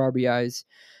 34 RBIs.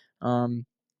 On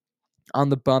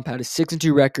the bump, had a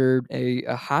 6-2 record, a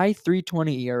high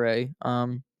 3.20 ERA,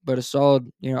 but a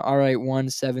solid, all right,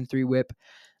 1.73 WHIP,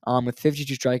 with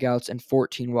 52 strikeouts and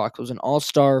 14 walks. Was an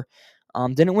all-star.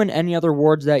 Didn't win any other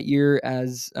awards that year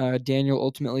as Daniel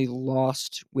ultimately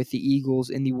lost with the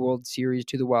Eagles in the World Series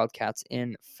to the Wildcats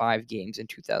in 5 games in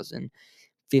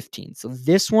 2015. So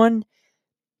this one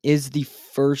is the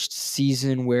first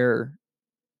season where,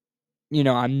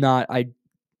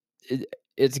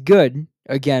 it's good.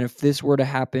 Again, if this were to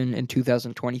happen in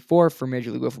 2024 for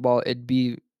Major League Baseball, it'd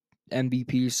be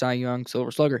MVP, Cy Young, Silver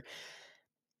Slugger.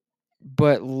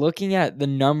 But looking at the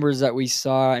numbers that we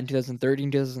saw in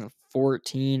 2013,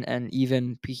 2014, and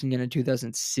even peaking into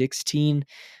 2016,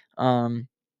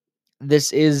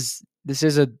 this is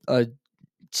a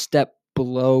step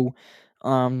below.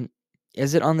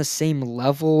 Is it on the same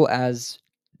level as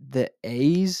the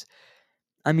A's?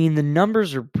 I mean, the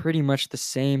numbers are pretty much the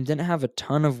same. Didn't have a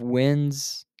ton of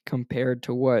wins compared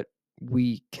to what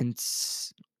we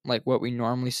what we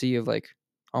normally see of like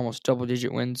almost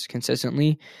double-digit wins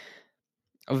consistently.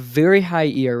 A very high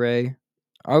ERA,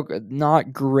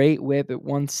 not great WHIP at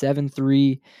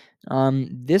 1.73.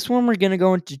 This one we're gonna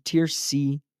go into tier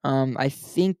C. I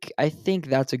think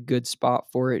that's a good spot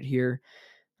for it here.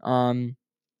 I'm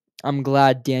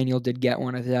glad Daniel did get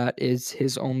one of that. Is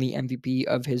his only MVP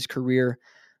of his career.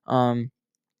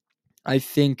 I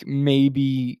think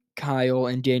maybe Kyle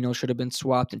and Daniel should have been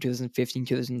swapped in 2015,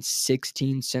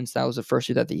 2016, since that was the first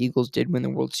year that the Eagles did win the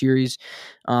World Series.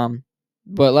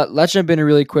 But let's jump in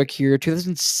really quick here.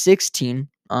 2016,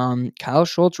 Kyle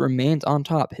Schultz remains on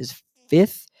top. His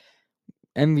 5th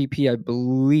MVP, I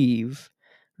believe.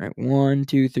 Right, 1,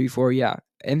 2, 3, 4. Yeah,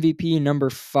 MVP number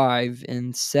 5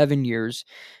 in 7 years.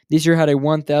 This year had a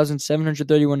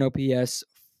 1,731 OPS,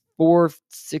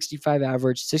 465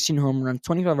 average, 16 home runs,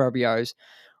 25 RBIs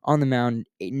on the mound,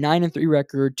 a 9-3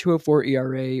 record, 204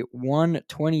 ERA,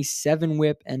 127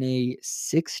 WHIP, and a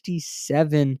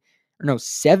 76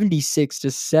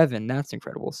 to 7. That's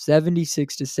incredible.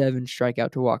 76 to 7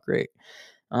 strikeout to walk rate.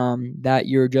 That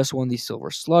year just won the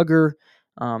Silver Slugger.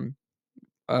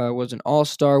 was an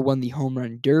all-star, won the home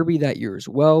run derby that year as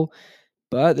well.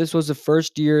 But this was the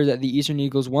first year that the Eastern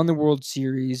Eagles won the World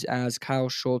Series, as Kyle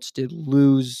Schultz did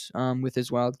lose with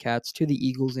his Wildcats to the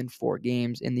Eagles in 4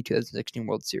 games in the 2016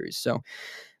 World Series. So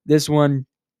this one,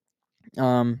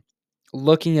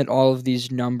 looking at all of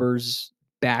these numbers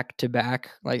back to back,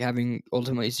 like having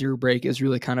ultimately 0 break, is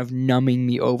really kind of numbing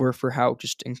me over for how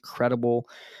just incredible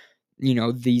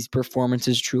these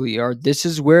performances truly are. This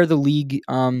is where the league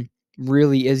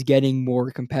really is getting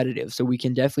more competitive. So we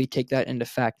can definitely take that into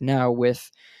fact now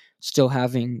with still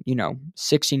having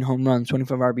 16 home runs,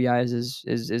 25 RBIs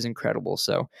is incredible.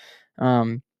 So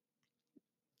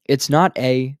it's not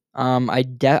A.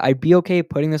 I'd be okay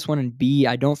putting this one in B.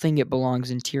 I don't think it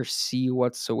belongs in tier C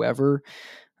whatsoever.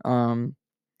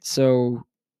 So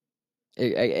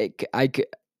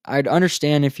I'd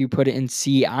understand if you put it in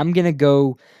C. I'm gonna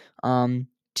go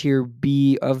tier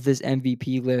B of this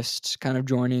MVP list, kind of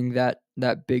joining that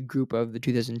big group of the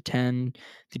 2010,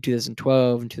 the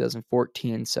 2012, and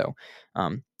 2014. So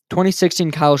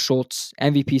 2016 Kyle Schultz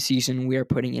MVP season we are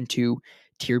putting into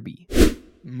tier B.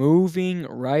 Moving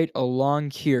right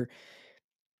along here.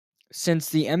 Since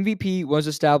the MVP was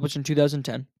established in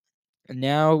 2010,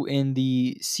 now in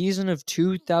the season of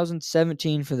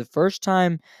 2017, for the first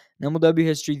time in MLW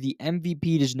history, the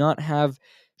MVP does not have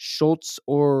Schultz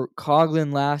or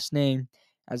Coughlin last name,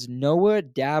 as Noah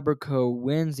Dabriko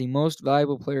wins the Most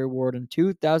Valuable Player award in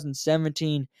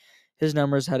 2017. His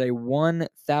numbers had a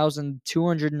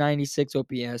 1,296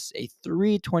 OPS, a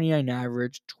 329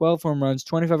 average, 12 home runs,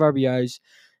 25 RBIs.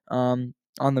 On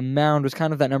the mound was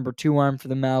kind of that number 2 arm for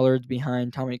the Mallards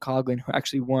behind Tommy Coughlin, who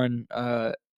actually won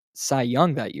Cy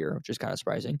Young that year, which is kind of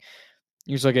surprising.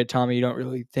 You just look at Tommy, you don't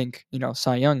really think,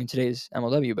 Cy Young in today's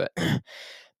MLW, but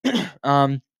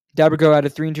Dabriko had a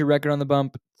 3-2 record on the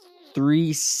bump,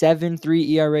 3.73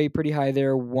 ERA, pretty high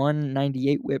there,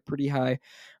 198 whip, pretty high,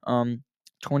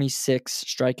 26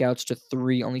 strikeouts to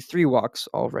 3, only 3 walks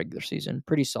all regular season,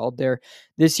 pretty solid there.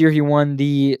 This year he won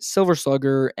the Silver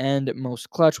Slugger and most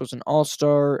clutch, was an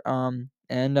all-star,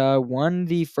 and won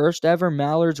the first ever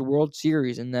Mallards World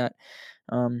Series in that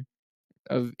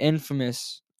of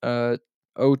infamous 0-2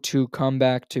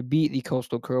 comeback to beat the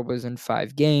Coastal Cobras in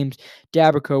 5 games.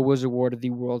 Dabriko was awarded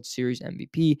the World Series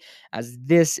MVP, as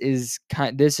this is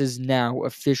now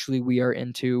officially we are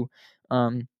into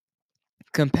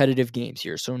competitive games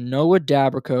here. So Noah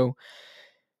Dabriko,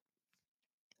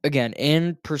 again,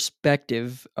 in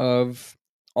perspective of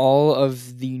all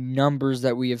of the numbers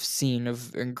that we have seen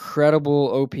of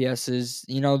incredible OPSs,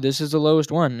 this is the lowest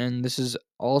one, and this is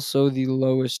also the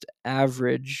lowest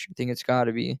average. I think it's got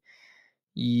to be.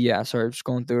 Yeah, sorry, I'm just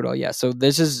going through it all. Yeah, so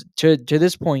this is to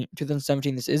this point,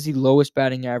 2017. This is the lowest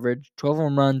batting average. 12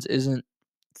 home runs isn't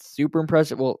super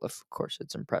impressive. Well, of course,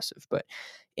 it's impressive, but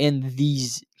in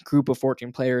these group of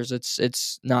 14 players,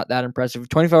 it's not that impressive.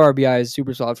 25 RBI is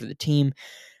super solid for the team.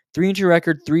 3-2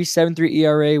 record, 3.73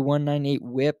 ERA, 198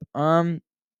 WHIP.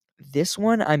 This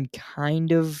one I'm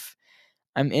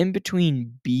in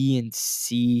between B and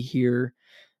C here.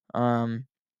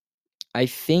 I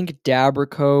think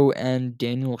Dabriko and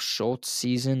Daniel Schultz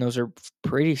season, those are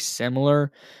pretty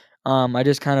similar. I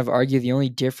just kind of argue the only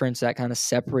difference that kind of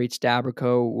separates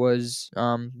Dabriko was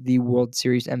the World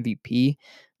Series MVP,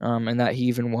 and that he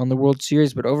even won the World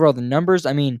Series. But overall, the numbers,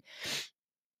 I mean,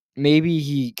 maybe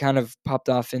he kind of popped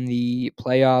off in the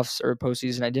playoffs or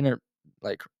postseason. I didn't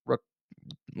like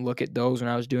look at those when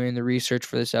I was doing the research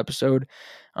for this episode.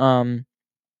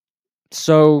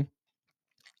 So,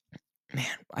 man,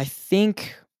 I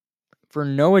think for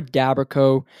Noah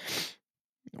Dabriko,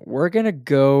 we're gonna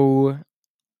go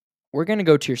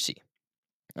tier C.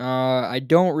 I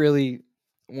don't really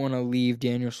want to leave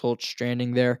Daniel Schultz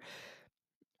stranding there.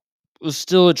 It was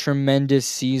still a tremendous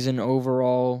season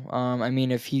overall. I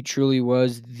mean, if he truly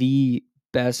was the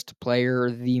best player,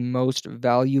 the most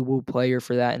valuable player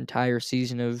for that entire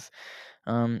season of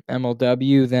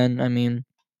MLW, then I mean,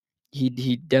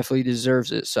 he definitely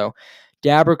deserves it. So,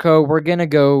 Dabriko, we're gonna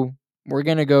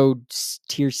go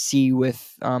tier C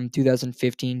with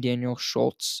 2015 Daniel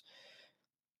Schultz,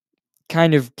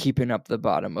 kind of keeping up the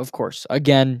bottom. Of course,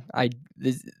 again,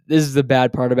 this is the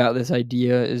bad part about this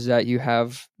idea, is that you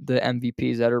have the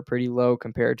MVPs that are pretty low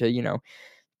compared to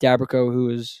Dabriko, who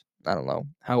is, I don't know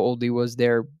how old he was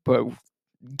there, but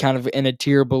kind of in a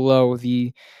tier below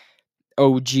the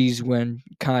OGs when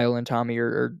Kyle and Tommy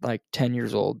are like 10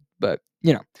 years old. But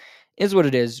is what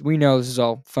it is. We know this is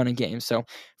all fun and games. So,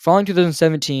 following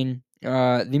 2017,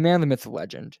 the man, the myth, the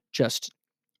legend, just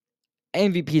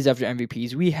MVPs after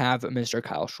MVPs, we have Mr.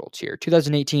 Kyle Schultz here.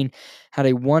 2018 had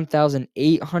a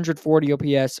 1,840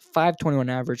 OPS, 521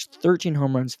 average, 13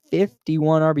 home runs,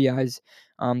 51 RBIs,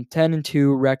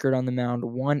 10-2 record on the mound,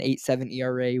 1.87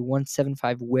 ERA,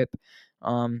 1.75 WHIP,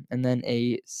 and then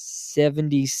a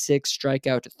 76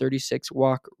 strikeout to 36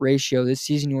 walk ratio. This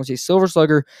season, he was a Silver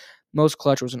Slugger, most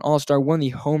clutch, was an All-Star, won the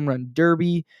Home Run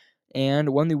Derby, and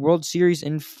won the World Series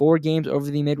in 4 games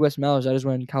over the Midwest Mellors. That is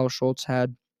when Kyle Schultz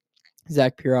had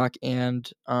Zach Pirok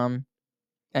and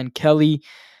Kelly.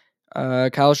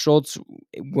 Kyle Schultz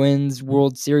wins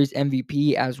World Series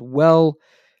MVP as well.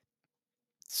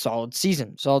 Solid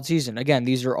season. Again,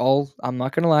 these are all, I'm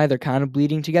not gonna lie, they're kind of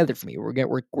bleeding together for me.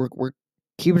 We're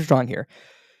keeping strong here.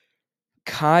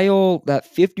 Kyle, that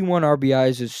 51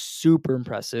 RBIs is super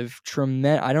impressive.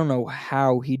 I don't know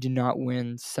how he did not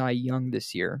win Cy Young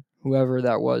this year. Whoever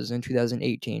that was in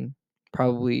 2018,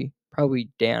 probably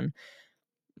Dan.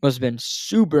 Must have been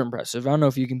super impressive. I don't know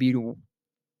if you can beat a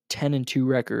 10-2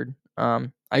 record.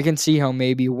 I can see how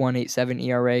maybe a 1.87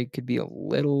 ERA could be a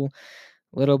little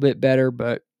bit better,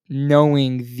 but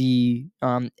knowing the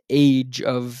age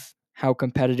of how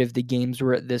competitive the games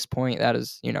were at this point, that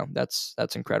is,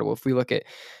 that's incredible. If we look at,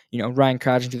 Ryan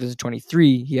Crouch in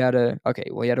 2023, he had a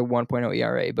 1.0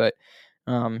 ERA, but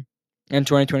in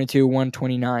 2022,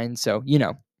 1.29. So,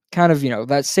 kind of,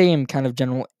 that same kind of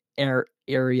general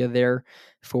area there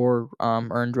for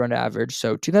earned run average.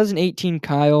 So 2018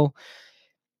 Kyle,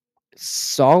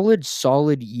 solid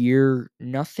year,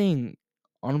 nothing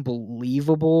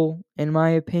unbelievable in my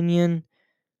opinion.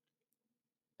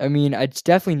 I mean, it's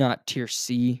definitely not tier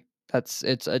C.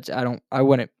 I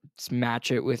wouldn't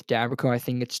match it with Dabrico. I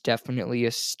think it's definitely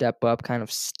a step up kind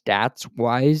of stats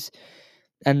wise.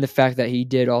 And the fact that he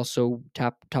did also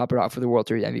top it off for the World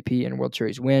Series MVP and World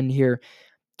Series win here.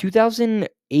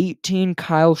 2018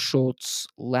 Kyle Schultz.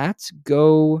 Let's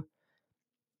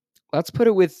put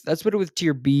it with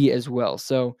tier B as well.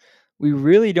 So we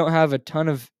really don't have a ton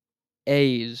of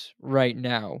A's right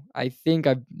now. I think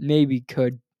I maybe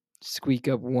could squeak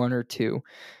up one or two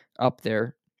up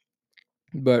there.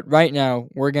 But right now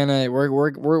we're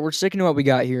sticking to what we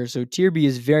got here. So tier B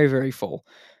is very, very full.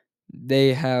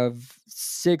 They have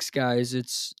 6 guys.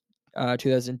 It's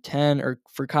 2010, or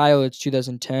for Kyle, it's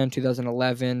 2010,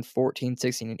 2011, 14,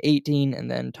 16, and 18, and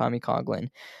then Tommy Coughlin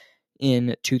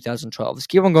in 2012. Let's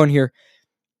keep on going here.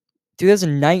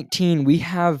 2019, we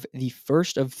have the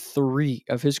first of 3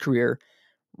 of his career.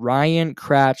 Ryan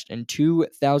Cratch in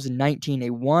 2019, a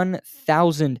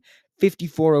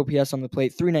 1,054 OPS on the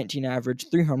plate, 319 average,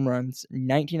 3 home runs,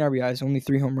 19 RBIs, only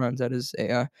 3 home runs. That is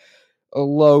a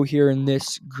low here in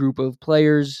this group of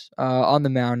players. On the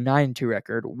mound, 9-2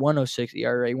 record, 106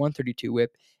 ERA, 132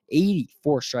 WHIP,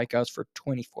 84 strikeouts for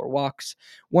 24 walks.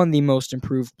 Won the Most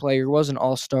Improved Player, was an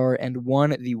All-Star, and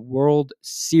won the World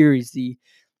Series.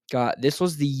 This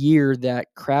was the year that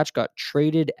Cratch got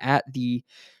traded at the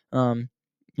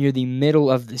near the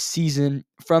middle of the season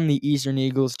from the Eastern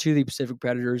Eagles to the Pacific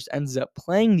Predators. Ends up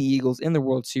playing the Eagles in the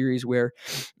World Series where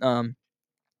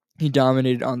he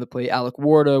dominated on the plate. Alec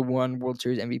Warda won World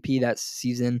Series MVP that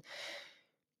season.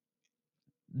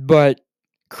 But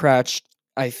Cratch,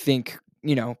 I think,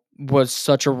 was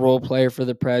such a role player for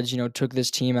the Preds, took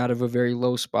this team out of a very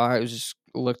low spot. It was just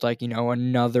looked like,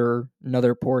 another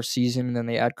poor season, and then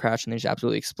they add Cratch and they just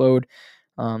absolutely explode.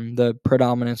 The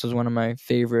Predominance was one of my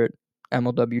favorite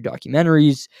MLW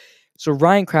documentaries. So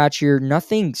Ryan Cratch here,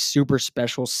 nothing super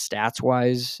special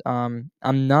stats-wise. I'm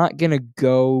not going to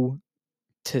go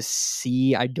to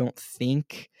C, I don't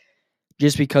think,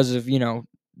 just because of,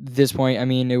 this point. I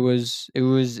mean, it was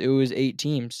 8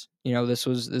 teams. This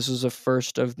was a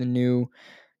first of the new,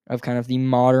 of kind of the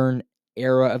modern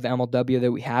era of MLW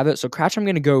that we have it. So Cratch, I'm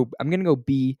gonna go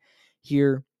B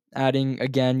here, adding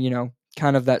again,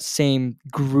 kind of that same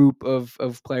group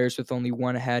of players with only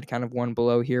one ahead, kind of one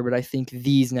below here. But I think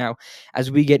these now,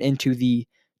 as we get into the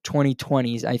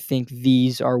 2020s, I think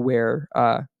these are where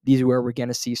we're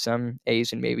gonna see some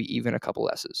A's and maybe even a couple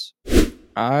S's.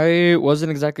 I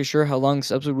wasn't exactly sure how long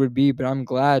this episode would be, but I'm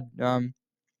glad.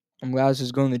 I'm glad this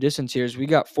is going the distance here. So we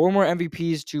got 4 more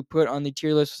MVPs to put on the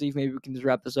tier list. See if maybe we can just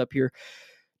wrap this up here.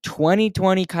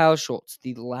 2020 Kyle Schultz,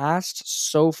 the last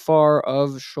so far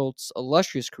of Schultz's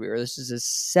illustrious career. This is his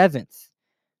 7th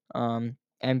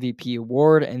MVP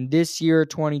award. And this year,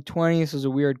 2020, this was a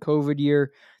weird COVID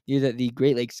year. The year that the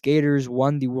Great Lakes Gators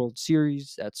won the World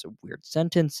Series. That's a weird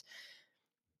sentence.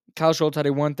 Kyle Schultz had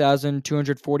a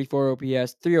 1,244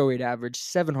 OPS, 308 average,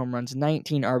 7 home runs,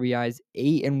 19 RBIs,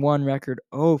 8-1 record,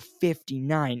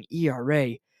 0.59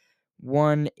 ERA,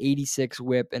 186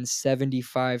 whip and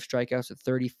 75 strikeouts with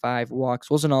 35 walks.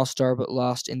 Was an all-star, but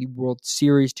lost in the World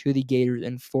Series to the Gators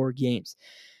in 4 games.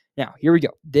 Now, here we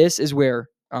go. This is where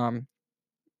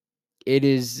it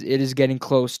is getting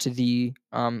close to the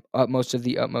utmost of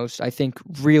the utmost. I think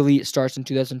really it starts in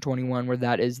 2021 where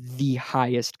that is the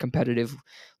highest competitive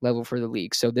level for the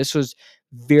league. So this was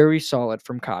very solid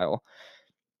from Kyle.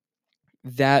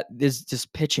 That is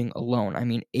just pitching alone. I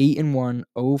mean, 8-1,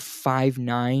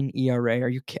 0.59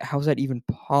 ERA. How's that even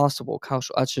possible? Kyle,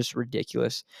 that's just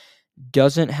ridiculous.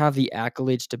 Doesn't have the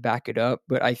accolades to back it up,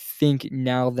 but I think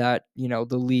now that, the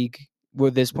league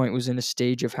at this point was in a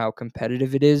stage of how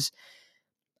competitive it is,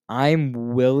 I'm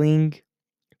willing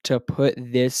to put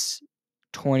this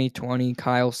 2020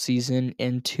 Kyle season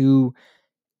into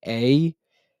a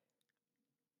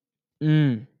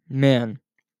man.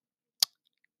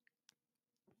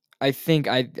 I think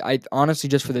I honestly,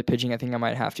 just for the pitching, I think I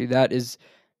might have to. That is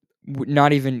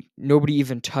nobody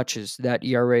even touches that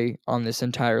ERA on this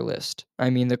entire list. I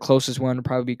mean, the closest one would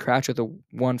probably be Cratch with a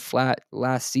 1 flat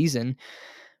last season,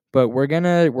 but we're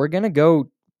gonna go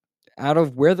out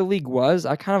of where the league was.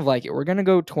 I kind of like it. We're gonna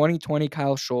go 2020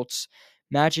 Kyle Schultz,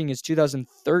 matching his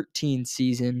 2013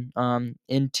 season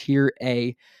in Tier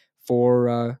A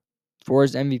for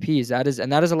his MVPs. That is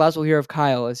the last we'll hear of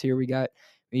Kyle. As here we got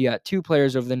 2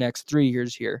 players over the next 3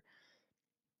 years here.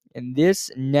 And this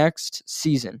next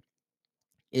season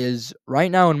is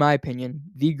right now, in my opinion,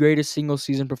 the greatest single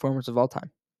season performance of all time.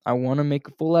 I want to make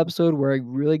a full episode where I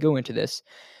really go into this,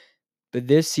 but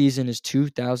this season is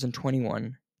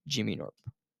 2021 Jimmy Norp.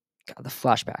 God, the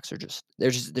flashbacks are just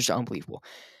unbelievable.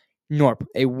 Norp,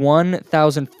 a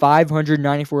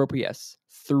 1,594 OPS,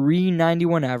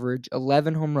 391 average,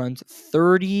 11 home runs,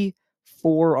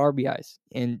 34 RBIs,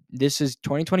 and this is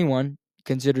 2021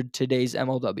 considered today's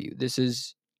MLW. This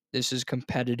is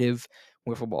competitive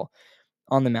wiffle ball.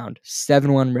 On the mound,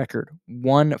 7-1 record,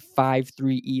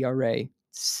 1.53 ERA,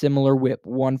 similar whip,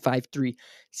 1.53,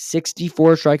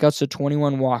 64 strikeouts to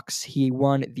 21 walks. He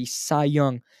won the Cy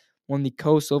Young, won the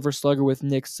Co-Silver Slugger with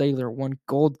Nick Saylor, won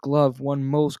Gold Glove, won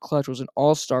Most Clutch, was an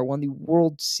All-Star, won the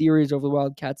World Series over the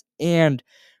Wildcats, and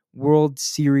World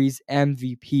Series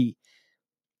MVP.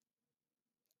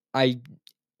 I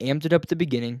amped it up at the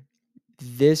beginning.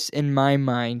 This, in my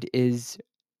mind, is,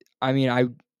 I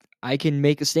can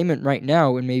make a statement right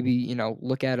now and maybe,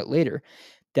 look at it later,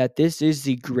 that this is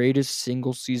the greatest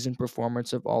single season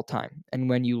performance of all time. And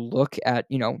when you look at,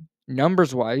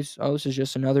 numbers wise, this is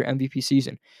just another MVP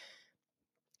season.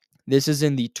 This is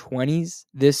in the 20s.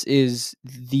 This is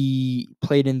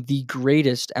played in the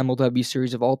greatest MLW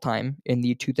series of all time in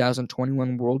the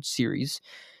 2021 World Series.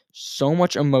 So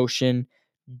much emotion,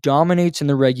 dominates in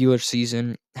the regular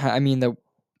season. I mean, the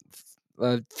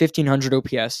 1,500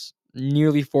 OPS,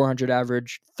 nearly 400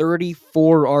 average,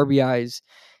 34 RBIs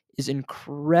is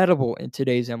incredible in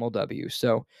today's MLW.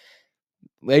 So,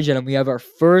 ladies and gentlemen, we have our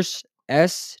first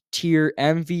S tier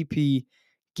MVP.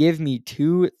 Give me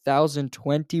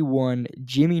 2021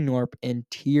 Jimmy Norp in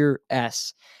Tier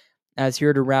S. As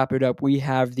here to wrap it up, we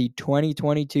have the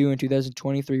 2022 and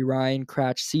 2023 Ryan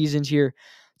Cratch seasons here.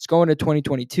 Let's go into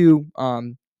 2022.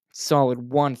 Solid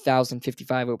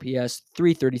 1,055 OPS,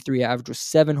 333 average with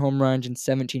 7 home runs and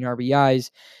 17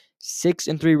 RBIs.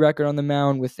 6-3 record on the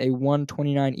mound with a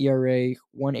 1.29 ERA,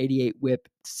 188 whip,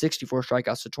 64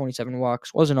 strikeouts to 27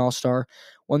 walks. Was an all-star.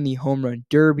 Won the home run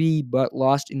derby, but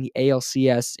lost in the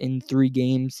ALCS in 3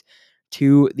 games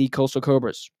to the Coastal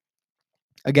Cobras.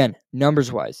 Again,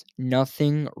 numbers-wise,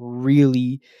 nothing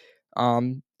really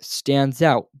stands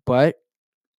out. But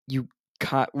you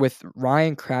caught with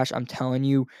Ryan Crash, I'm telling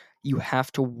you, you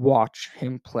have to watch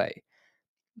him play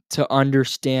to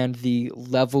understand the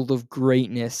level of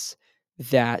greatness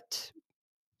that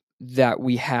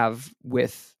we have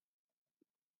with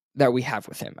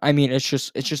him. I mean, it's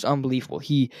just unbelievable.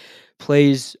 He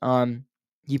plays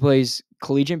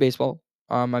collegiate baseball.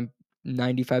 I'm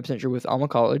 95% sure with Alma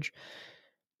College.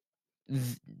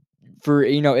 For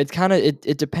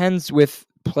it depends with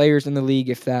players in the league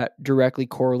if that directly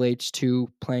correlates to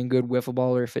playing good wiffle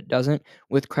ball or if it doesn't.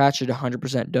 With Cratch, it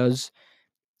 100% does.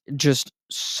 Just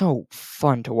so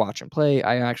fun to watch him play.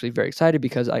 I'm actually very excited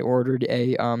because I ordered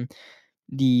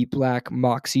the black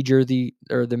Moxie jersey,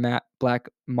 or the matte black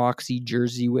Moxie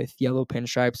jersey with yellow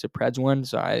pinstripes, the Preds one.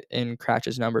 So in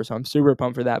Cratch's number, so I'm super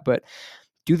pumped for that. But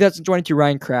 2022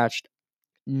 Ryan Cratch,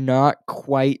 not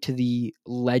quite to the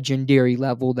legendary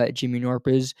level that Jimmy Norp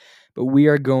is, but we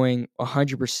are going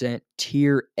 100%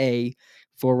 Tier A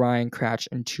for Ryan Cratch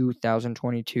in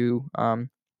 2022.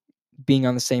 Being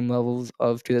on the same levels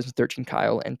of 2013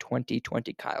 Kyle and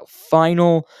 2020 Kyle.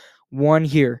 Final one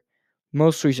here.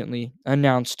 most recently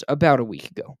announced about a week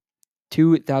ago.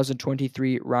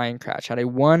 2023 Ryan Cratch had a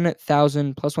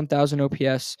 1,000 plus 1,000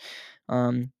 OPS,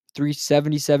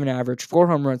 377 average, 4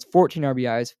 home runs, 14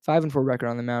 RBIs, 5-4 record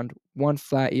on the mound, 1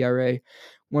 flat ERA,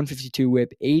 152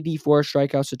 WHIP, 84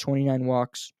 strikeouts to 29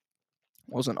 walks.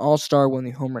 Was an all-star, won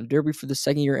the home run derby for the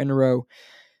second year in a row,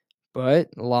 but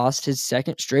lost his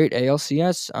second straight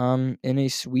ALCS in a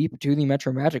sweep to the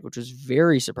Metro Magic, which was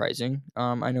very surprising.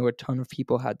 I know a ton of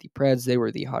people had the Preds. They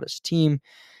were the hottest team.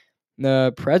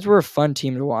 The Preds were a fun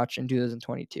team to watch in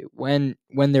 2022. When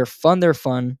they're fun, they're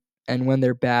fun, and when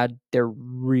they're bad, they're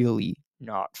really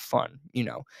not fun.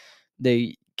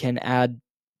 They can add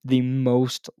the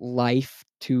most life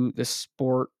to the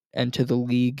sport and to the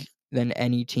league than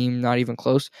any team, not even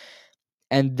close.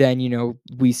 And then,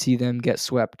 we see them get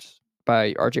swept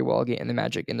by RJ Walgate and the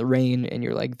Magic in the rain, and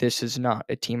you're like, this is not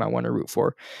a team I want to root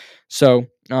for. So,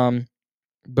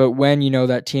 but when,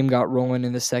 that team got rolling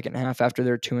in the second half after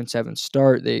their 2-7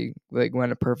 start, they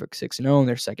went a perfect 6-0 in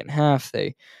their second half.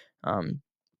 They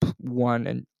won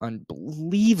an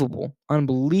unbelievable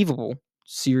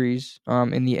series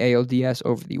in the ALDS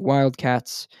over the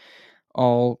Wildcats,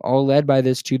 all led by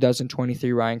this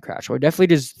 2023 Ryan Cratch. I definitely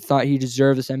just thought he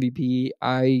deserved this MVP.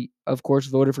 I, of course,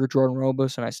 voted for Jordan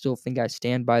Robles, and I still think I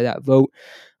stand by that vote.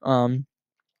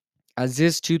 As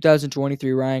this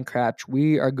 2023 Ryan Cratch,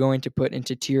 we are going to put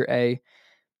into Tier A,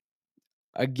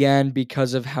 again,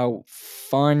 because of how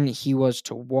fun he was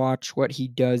to watch, what he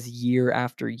does year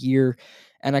after year.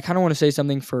 And I kind of want to say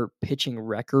something for pitching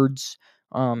records.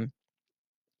 In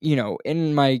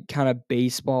my kind of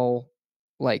baseball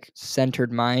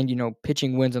centered mind,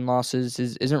 pitching wins and losses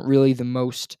isn't really the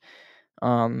most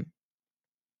I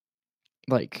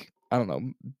don't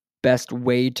know, best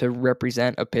way to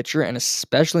represent a pitcher, and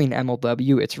especially in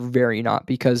MLW, it's very not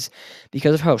because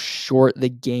of how short the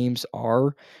games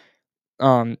are.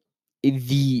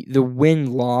 The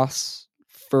win-loss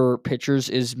for pitchers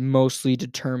is mostly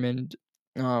determined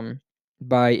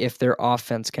by if their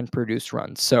offense can produce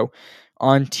runs. So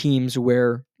on teams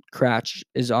where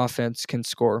Cratch's offense can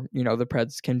score, the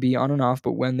Preds can be on and off,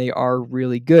 but when they are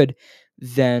really good,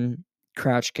 then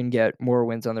Cratch can get more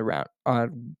wins on the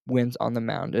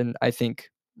mound. And I think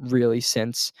really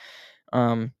since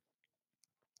they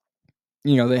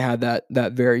had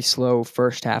that very slow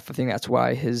first half, I think that's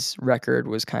why his record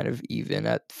was kind of even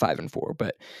at 5-4.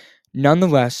 But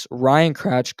nonetheless, Ryan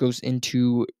Cratch goes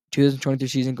into 2023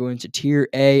 season going into Tier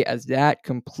A, as that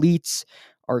completes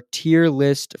our tier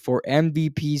list for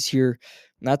MVPs here.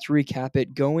 Let's recap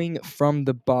it. Going from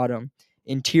the bottom,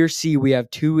 in Tier C, we have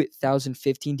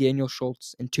 2015 Daniel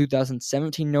Schultz and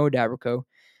 2017 Noah Dabrico.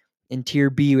 In Tier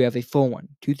B, we have a full one.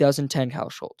 2010 Kyle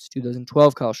Schultz,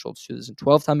 2012 Kyle Schultz,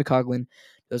 2012 Tommy Coughlin,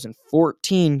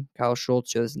 2014 Kyle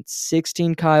Schultz,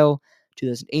 2016 Kyle,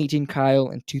 2018 Kyle,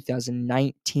 and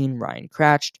 2019 Ryan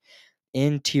Cratch.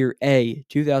 In Tier A,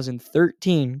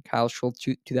 2013 Kyle Schultz,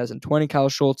 2020 Kyle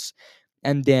Schultz,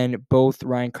 and then both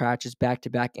Ryan Cratch's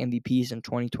back-to-back MVPs in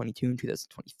 2022 and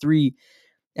 2023.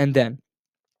 And then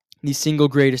the single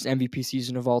greatest MVP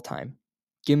season of all time.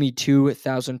 Give me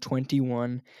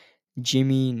 2021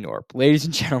 Jimmy Norp. Ladies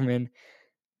and gentlemen,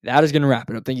 that is going to wrap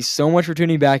it up. Thank you so much for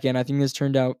tuning back in. I think this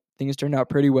turned out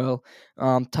pretty well.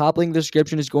 Top link in the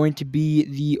description is going to be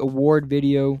the award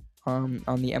video on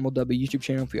the MLW YouTube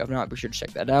channel. If you have not, be sure to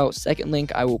check that out. Second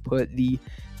link, I will put the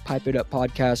Pipe It Up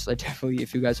podcast. I definitely,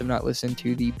 if you guys have not listened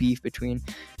to the beef between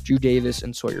Drew Davis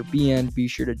and Sawyer BN, be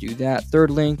sure to do that.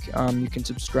 Third link, you can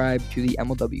subscribe to the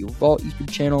MLW Vault YouTube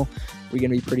channel. We're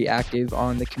going to be pretty active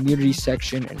on the community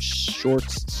section and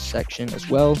shorts section as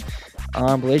well.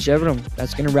 But ladies and gentlemen,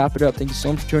 that's going to wrap it up. Thank you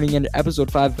so much for tuning in to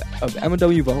episode 5 of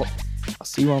MLW Vault. I'll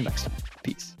see you all next time.